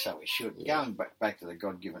 so we should. Yeah. Going back to the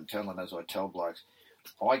God-given talent, as I tell blokes,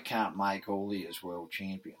 I can't make all these world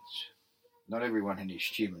champions. Not everyone in this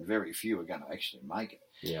gym, and very few are going to actually make it.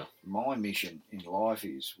 Yeah. My mission in life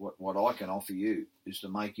is, what I can offer you is to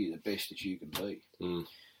make you the best that you can be.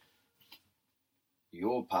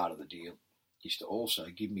 Your part of the deal is to also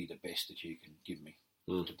give me the best that you can give me,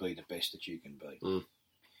 to be the best that you can be.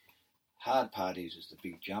 Hard part is the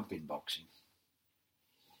big jump in boxing.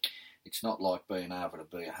 It's not like being able to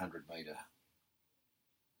be a 100-metre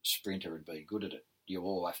sprinter and be good at it. You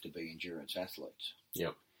all have to be endurance athletes.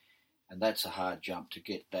 Yep. And that's a hard jump to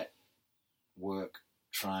get that work,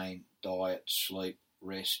 train, diet, sleep,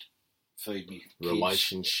 rest, feed me kids.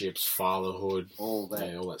 Relationships, fatherhood. All that.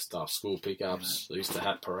 Yeah, all that stuff. School pickups, they used to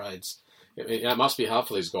have parades. It must be hard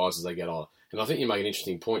for these guys as they get older. And I think you make an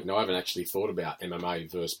interesting point. I haven't actually thought about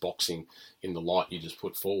MMA versus boxing in the light you just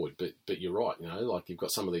put forward. But you're right. You've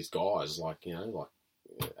got some of these guys, at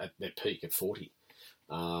their peak at 40.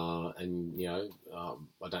 I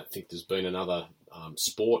don't think there's been another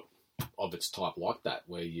sport of its type like that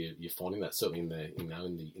where you're finding that, certainly in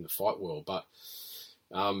the fight world. But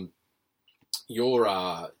you've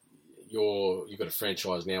got a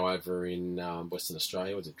franchise now over in Western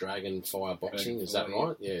Australia. Was it Dragon Fire Boxing? Is that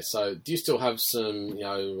right? Yeah. So do you still have some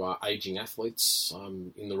ageing athletes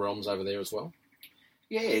in the realms over there as well?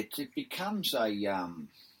 Yeah, it becomes a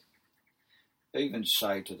even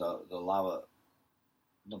say to the lower,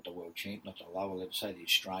 not the world champ, not the lower, let's say the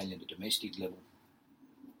Australian, the domestic level.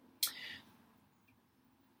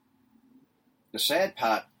 The sad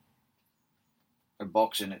part of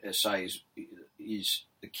boxing, I say, is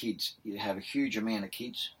the kids. You have a huge amount of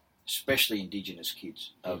kids, especially Indigenous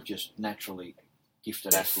kids, of just naturally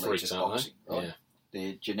gifted athletes at boxing. Right? Yeah.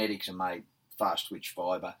 Their genetics are made fast twitch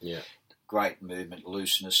fibre, great movement,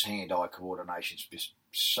 looseness, hand-eye coordination, just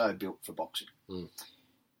so built for boxing. Mm.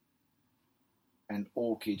 And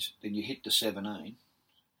all kids, then you hit the 17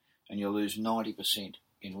 and you lose 90%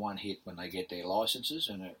 in one hit when they get their licences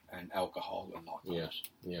and alcohol and nightclubs.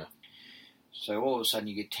 Yeah. So all of a sudden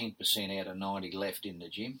you get 10% out of 90 left in the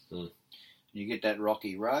gym. Mm. You get that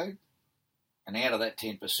rocky road, and out of that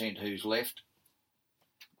 10% who's left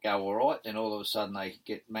go all right, then all of a sudden they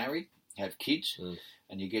get married, have kids,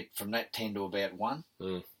 and you get from that 10 to about 1.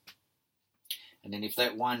 Mm. And then if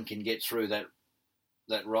that 1 can get through that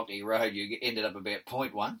rocky road, you ended up about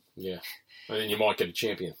 0.1. Yeah. And then you might get a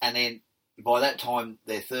champion. And then by that time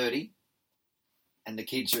they're 30 and the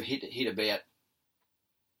kids are hit about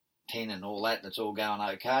 10 and all that, and it's all going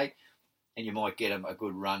okay, and you might get them a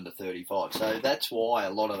good run to 35. So that's why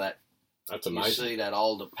a lot of that, that's amazing. You see that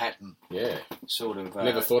older pattern sort of...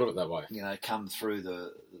 Never thought of it that way. Come through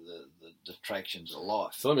the attractions of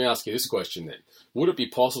life. So let me ask you this question then. Would it be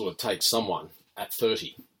possible to take someone at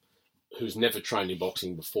 30 who's never trained in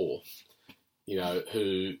boxing before,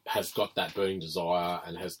 who has got that burning desire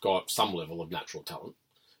and has got some level of natural talent,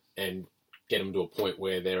 and get them to a point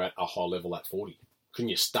where they're at a high level at 40? Couldn't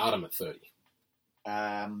you start them at 30?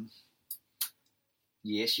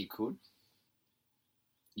 Yes, you could.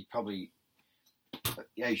 You probably,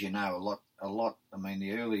 as you know, a lot. I mean,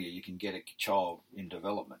 the earlier you can get a child in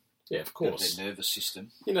development, yeah, of course, their nervous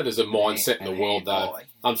system. There's a mindset in the world, though.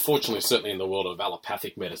 Unfortunately, certainly in the world of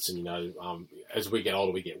allopathic medicine, as we get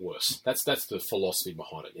older, we get worse. That's the philosophy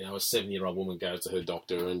behind it. A 7-year-old woman goes to her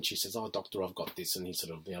doctor and she says, "Oh, doctor, I've got this," and he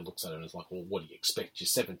sort of looks at her and is like, "Well, what do you expect? You're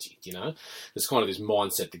 70." There's kind of this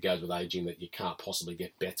mindset that goes with aging that you can't possibly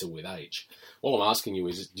get better with age. All I'm asking you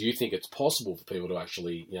is, do you think it's possible for people to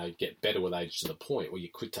actually, get better with age to the point where you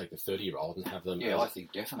could take the 30-year-old and have them? Yeah, I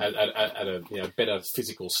think definitely at a better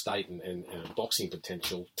physical state and boxing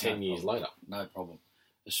potential 10 years later. No problem.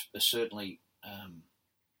 Certainly.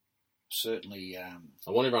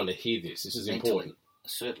 I want everyone to hear this. This is important.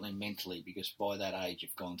 Certainly mentally, because by that age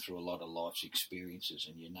you've gone through a lot of life's experiences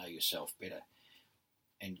and you know yourself better.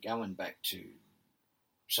 And going back to,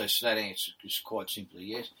 so that answer is quite simply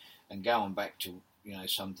yes. And going back to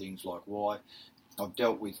some things like why I've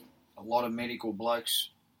dealt with a lot of medical blokes.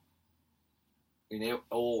 In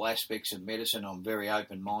all aspects of medicine, I'm very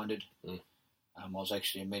open-minded. Mm. I was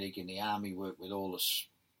actually a medic in the army, worked with all the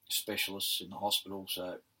specialists in the hospital, so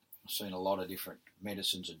I've seen a lot of different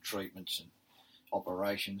medicines and treatments and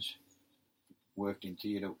operations, worked in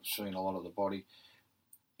theatre, seen a lot of the body.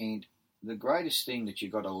 And the greatest thing that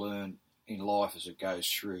you've got to learn in life as it goes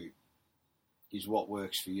through is what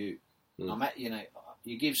works for you. Mm.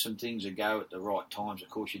 You give some things a go at the right times. Of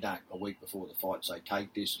course, you don't a week before the fight say,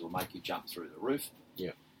 take this, it'll make you jump through the roof.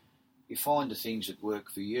 Yeah. You find the things that work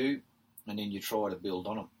for you and then you try to build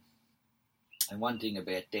on them. And one thing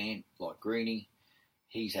about Dan, like Greenie,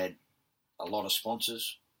 he's had a lot of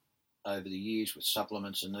sponsors over the years with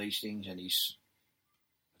supplements and these things, and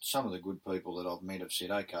some of the good people that I've met have said,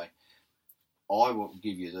 okay, I will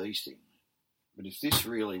give you these things, but if this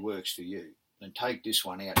really works for you, then take this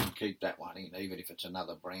one out and keep that one in, even if it's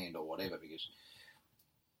another brand or whatever, because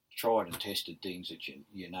tried and tested things that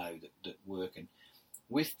you know that work. And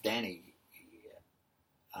with Danny,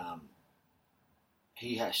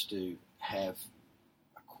 he has to have,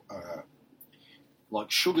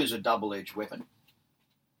 like sugar's a double-edged weapon,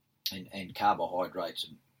 and carbohydrates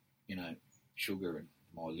and, sugar and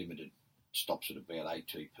my limited stops at about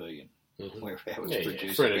ATP and where it's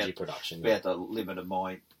produced. For energy production. About the limit of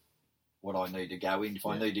what I need to go in. If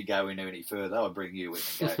I need to go in any further, I bring you in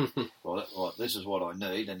and go, well, this is what I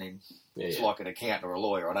need, and then it's like an accountant or a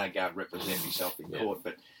lawyer. I don't go and represent myself in court,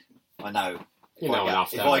 but I know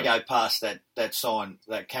if I go past that sign,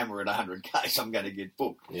 that camera at 100 k's, I'm going to get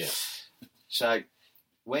booked. Yeah. So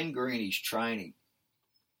when Greenie's training,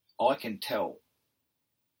 I can tell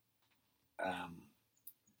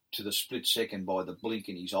to the split second by the blink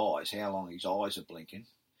in his eyes, how long his eyes are blinking,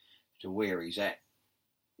 to where he's at.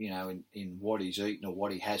 In what he's eaten or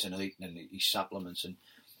what he hasn't eaten and his supplements. And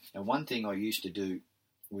one thing I used to do,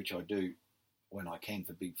 which I do when I can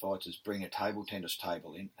for big fights, is bring a table tennis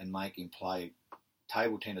table in and make him play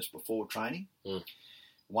table tennis before training,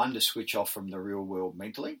 one, to switch off from the real world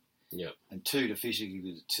mentally, and two, to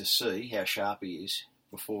physically to see how sharp he is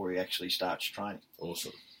before he actually starts training.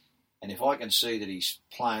 Awesome. And if I can see that he's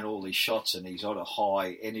playing all these shots and he's on a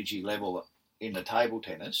high energy level in the table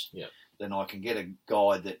tennis, then I can get a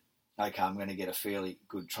guide that, okay, I'm going to get a fairly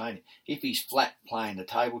good training. If he's flat playing the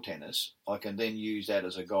table tennis, I can then use that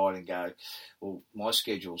as a guide and go, well, my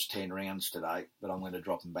schedule's 10 rounds today, but I'm going to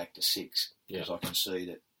drop him back to 6 because I can see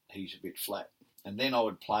that he's a bit flat. And then I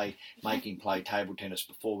would make him play table tennis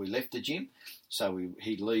before we left the gym, so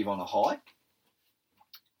he'd leave on a high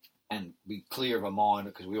and be clear of a mind,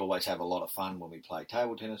 because we always have a lot of fun when we play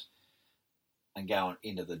table tennis, and going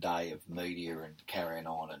into the day of media and carrying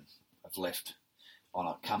on, and I've left on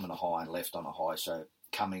a come on a high and left on a high. So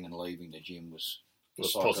coming and leaving the gym was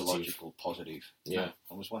psychological positive. Yeah.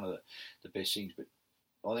 It was one of the best things. But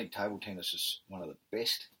I think table tennis is one of the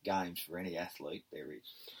best games for any athlete there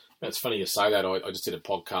is. It's funny you say that. I just did a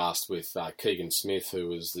podcast with Keegan Smith, who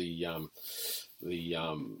was the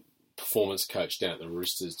performance coach down at the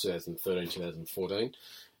Roosters 2013, 2014.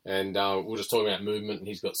 And we were just talking about movement, and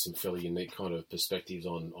he's got some fairly unique kind of perspectives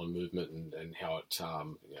on movement and how it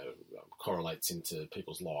correlates into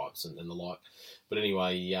people's lives and the like. But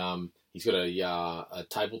anyway, he's got a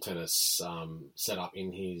table tennis set up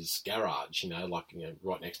in his garage,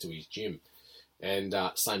 right next to his gym. And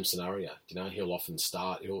same scenario, he'll often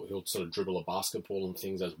start, he'll sort of dribble a basketball and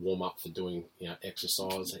things as warm up for doing,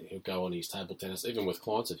 exercise. He'll go on his table tennis, even with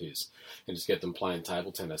clients of his, and just get them playing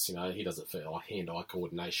table tennis. He does it for like hand-eye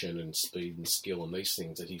coordination and speed and skill and these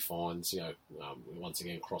things that he finds, once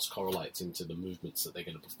again cross-correlates into the movements that they're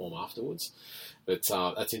going to perform afterwards. But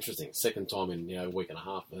that's interesting. Second time in a week and a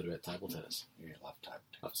half I've heard about table tennis. Yeah, I love table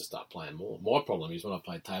tennis. I have to start playing more. My problem is when I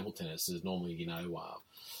play table tennis, there's normally,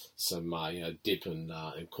 some dip and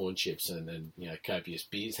corn chips and copious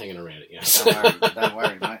beers hanging around it. Don't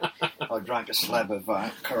worry, mate. I drank a slab of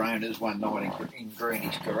Coronas one night in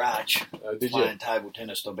Greeny's garage, playing table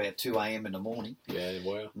tennis till about 2 a.m. in the morning. Yeah,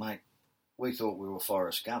 wow. Mate, we thought we were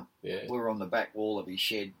Forrest Gump. Yeah. We were on the back wall of his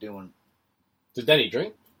shed doing... Did Danny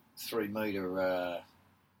drink? 3 metre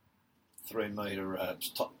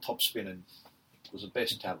top spinning. It was the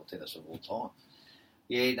best table tennis of all time.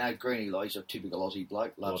 Yeah, no, Greeny, he's a typical Aussie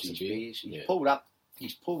bloke, loves his beers. He's pulled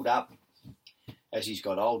up as he's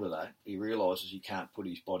got older, though. He realises he can't put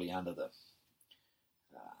his body under the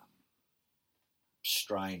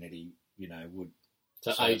strain that he, would.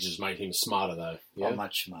 So age has made him smarter, though. Yeah? Oh,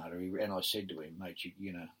 much smarter. And I said to him, mate,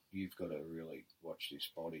 you've got to really watch this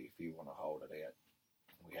body if you want to hold it out.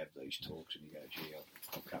 And we have these talks, and he goes, yeah,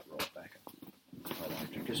 I'll cut right back. I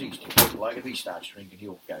don't drink, because he's like, if he starts drinking,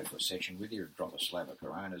 he'll go for a session with you and drop a slab of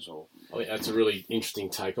Coronas. Or I think that's a really interesting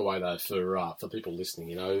takeaway, though, for people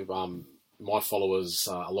listening. My followers,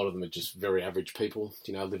 a lot of them are just very average people.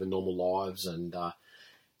 Living normal lives, and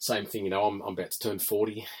same thing. I'm about to turn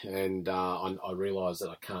 40, and I realise that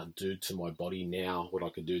I can't do to my body now what I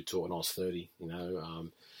could do to it when I was 30.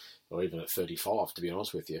 Or even at 35, to be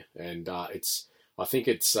honest with you. And I think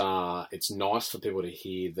it's nice for people to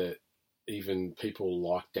hear that. Even people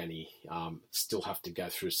like Danny still have to go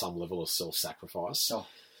through some level of self-sacrifice,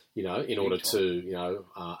 in order to,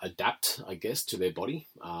 adapt, I guess, to their body.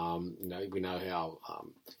 We know how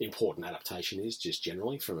important adaptation is, just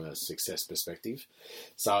generally from a success perspective.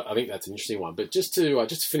 So I think that's an interesting one. But just to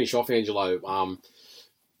finish off, Angelo,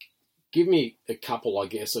 give me a couple, I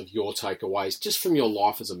guess, of your takeaways, just from your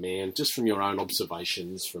life as a man, just from your own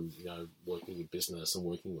observations, from working in business and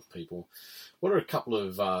working with people. What are a couple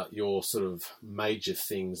of your sort of major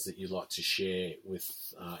things that you'd like to share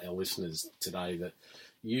with our listeners today that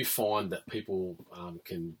you find that people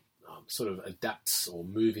can sort of adapt or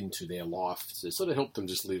move into their life to sort of help them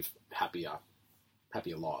just live happier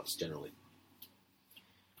lives generally?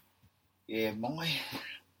 Yeah,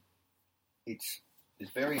 it's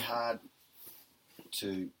very hard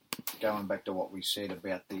to, going back to what we said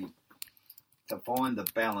about to find the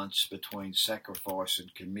balance between sacrifice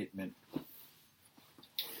and commitment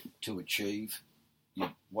to achieve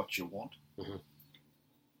what you want. Mm-hmm.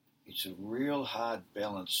 It's a real hard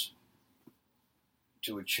balance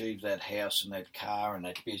to achieve that house and that car and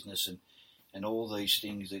that business and all these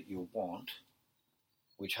things that you want,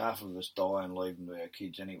 which half of us die and leave them to our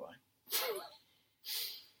kids anyway.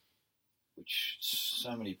 Which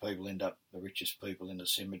so many people end up the richest people in the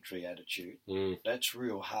cemetery attitude. Mm. That's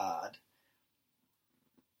real hard.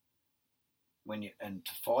 And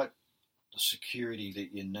to fight the security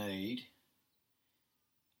that you need,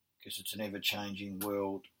 because it's an ever-changing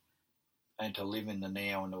world, and to live in the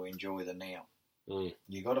now and to enjoy the now. Mm.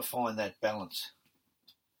 You've got to find that balance.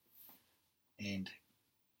 And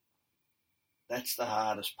that's the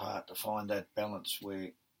hardest part, to find that balance where,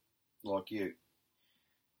 like you're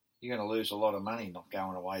going to lose a lot of money not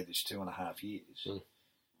going away this 2.5 years. Mm.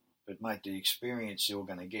 But, mate, the experience you're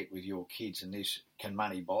going to get with your kids and this, can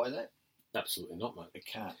money buy that? Absolutely not, mate. It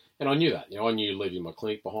can't. And I knew that. I knew leaving my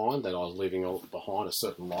clinic behind, that I was leaving behind a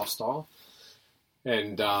certain lifestyle.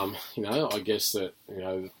 And, I guess that,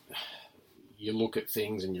 you look at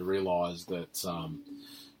things and you realise that,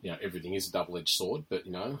 everything is a double-edged sword, but,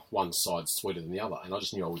 one side's sweeter than the other. And I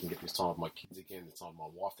just knew I wouldn't get this time with my kids again, this time with my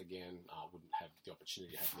wife again. I wouldn't have the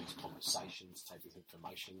opportunity to have these conversations, take this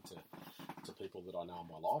information to people that I know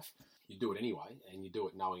in my life. You do it anyway, and you do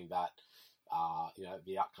it knowing that,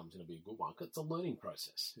 the outcome's going to be a good one. It's a learning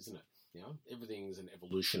process, isn't it? Everything's an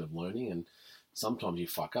evolution of learning, and sometimes you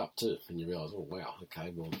fuck up too, and you realise, oh, wow,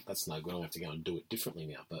 okay, well, that's no good. I have to go and do it differently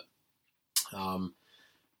now. But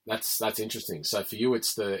that's interesting. So for you,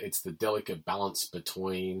 it's the delicate balance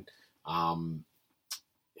between, I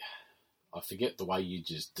forget the way you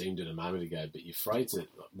just deemed it a moment ago, but you phrased it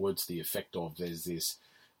words to the effect of, there's this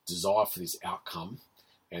desire for this outcome,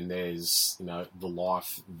 and there's, the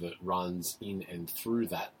life that runs in and through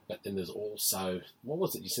that. But then there's also, what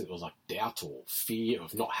was it you said? It was like doubt or fear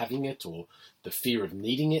of not having it, or the fear of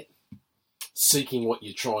needing it, seeking what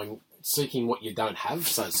you don't have.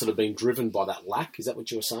 So it's sort of being driven by that lack. Is that what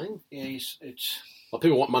you were saying? Yeah, it's like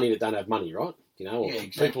people want money that don't have money, right? Or yeah,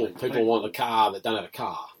 exactly. People want a car that don't have a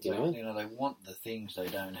car, They want the things they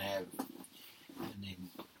don't have, and then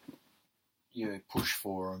you push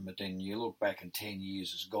for them, but then you look back and 10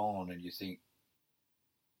 years is gone, and you think,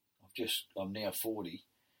 I'm now 40.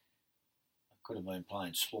 I could have been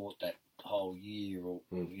playing sport that whole year, or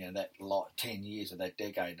 10 years of that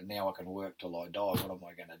decade, and now I can work till I die. What am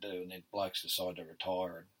I going to do? And then blokes decide to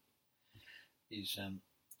retire, and is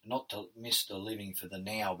not to miss the living for the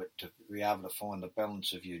now, but to be able to find the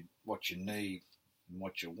balance of what you need and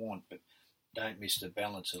what you want, but don't miss the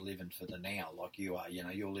balance of living for the now, like you are.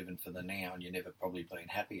 You're living for the now, and you've never probably been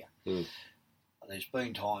happier. Mm. There's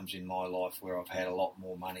been times in my life where I've had a lot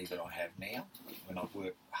more money than I have now, when I've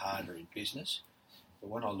worked harder in business. But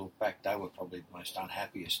when I look back, they were probably the most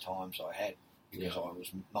unhappiest times I had, because I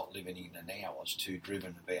was not living in the now. I was too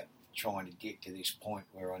driven about trying to get to this point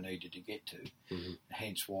where I needed to get to. Mm-hmm.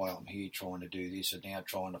 Hence why I'm here trying to do this, and now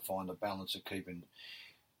trying to find the balance of keeping,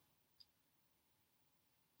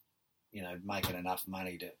 making enough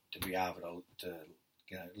money to be able to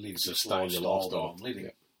live sustain this your lifestyle lifestyle that I'm living.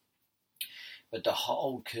 Yep. But the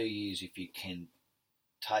whole key is if you can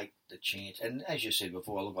take the chance. And as you said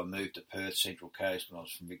before, look, I moved to Perth, Central Coast, when I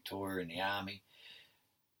was from Victoria in the Army.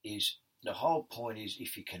 The whole point is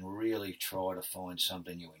if you can really try to find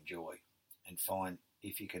something you enjoy, and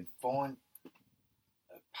if you can find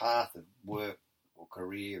a path of work or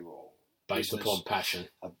career or based business, upon passion.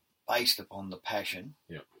 Based upon the passion,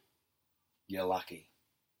 Yep. You're lucky.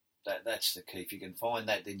 That's the key. If you can find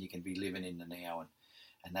that, then you can be living in the now,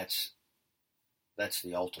 and that's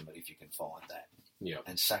the ultimate. If you can find that,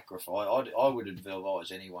 and sacrifice. I would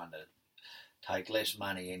advise anyone to take less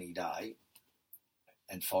money any day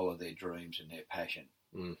and follow their dreams and their passion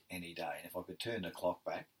any day. And if I could turn the clock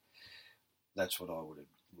back, that's what I would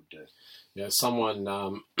do. Yeah, someone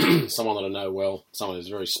someone that I know well, someone who's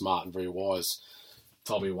very smart and very wise,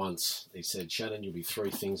 told me once. He said, "Shannon, you'll be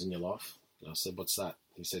 3 things in your life." And I said, "What's that?"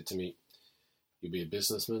 He said to me, "You'll be a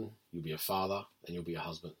businessman, you'll be a father, and you'll be a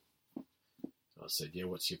husband." I said, "Yeah,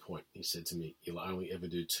 what's your point?" He said to me, "You'll only ever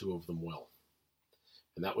do 2 of them well."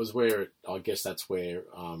 And that was where, I guess that's where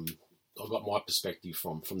I got my perspective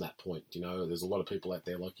from that point. There's a lot of people out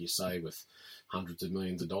there, like you say, with hundreds of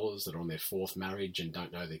millions of dollars that are on their 4th marriage and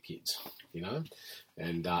don't know their kids,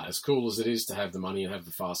 And as cool as it is to have the money and have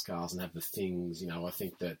the fast cars and have the things, I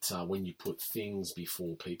think that when you put things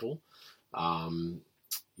before people,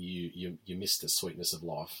 you miss the sweetness of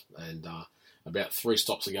life. And about 3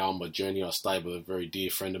 stops ago on my journey, I stayed with a very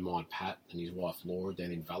dear friend of mine, Pat, and his wife Laura,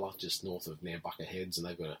 down in Valor, just north of Nambucca Heads, and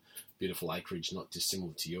they've got a beautiful acreage not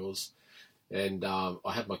dissimilar to yours. And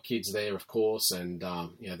I had my kids there, of course, and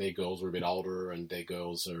their girls were a bit older, and their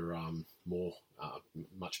girls are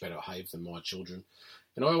much better behaved than my children.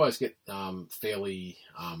 And I always get fairly,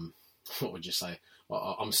 what would you say?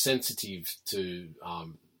 I'm sensitive to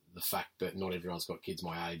the fact that not everyone's got kids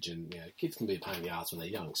my age, and kids can be a pain in the arse when they're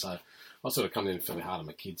young. So I sort of come in fairly hard on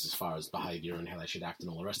my kids as far as behaviour and how they should act and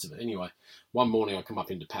all the rest of it. Anyway, one morning I come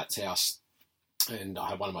up into Pat's house, and I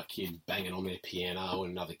had one of my kids banging on their piano,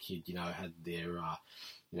 and another kid, had their,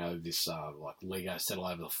 this like Lego set all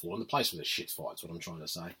over the floor, and the place was a shit fight. That's what I'm trying to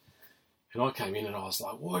say. And I came in and I was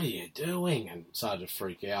like, "What are you doing?" And started to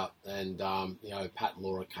freak out. And Pat and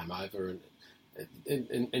Laura came over, and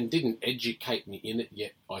and didn't educate me in it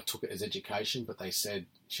yet. I took it as education, but they said,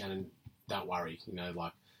 Shannon, don't worry,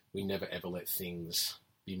 we never ever let things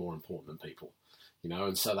be more important than people,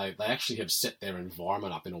 and so they actually have set their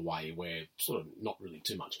environment up in a way where sort of not really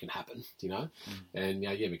too much can happen, and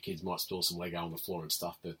the kids might spill some Lego on the floor and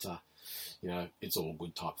stuff, but it's all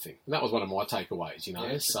good type thing. And that was one of my takeaways,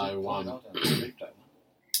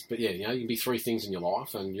 But yeah, you can be three things in your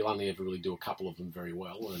life, and you'll only ever really do a couple of them very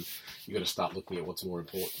well, and you've got to start looking at what's more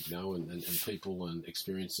important, and people and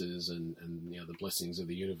experiences and the blessings of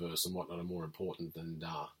the universe and whatnot are more important than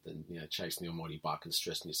chasing the almighty buck and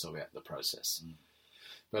stressing yourself out in the process.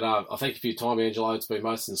 But I thank you for your time, Angelo. It's been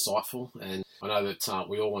most insightful, and I know that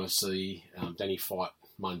we all want to see Danny fight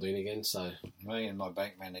Mundine again. So me and my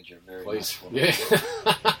bank manager very please, much. Yeah.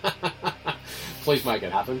 Please make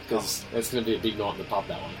it happen, because it's going to be a big night in the pub,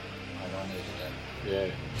 that one. Mate, I needed that. Yeah.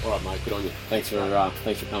 All right, mate. Good on you. Thanks for coming.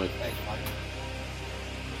 Thanks, mate.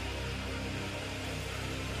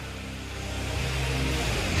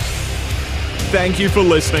 Thank you for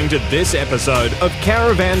listening to this episode of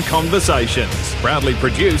Caravan Conversations, proudly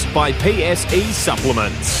produced by PSE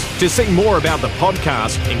Supplements. To see more about the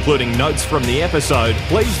podcast, including notes from the episode,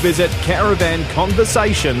 please visit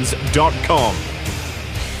caravanconversations.com.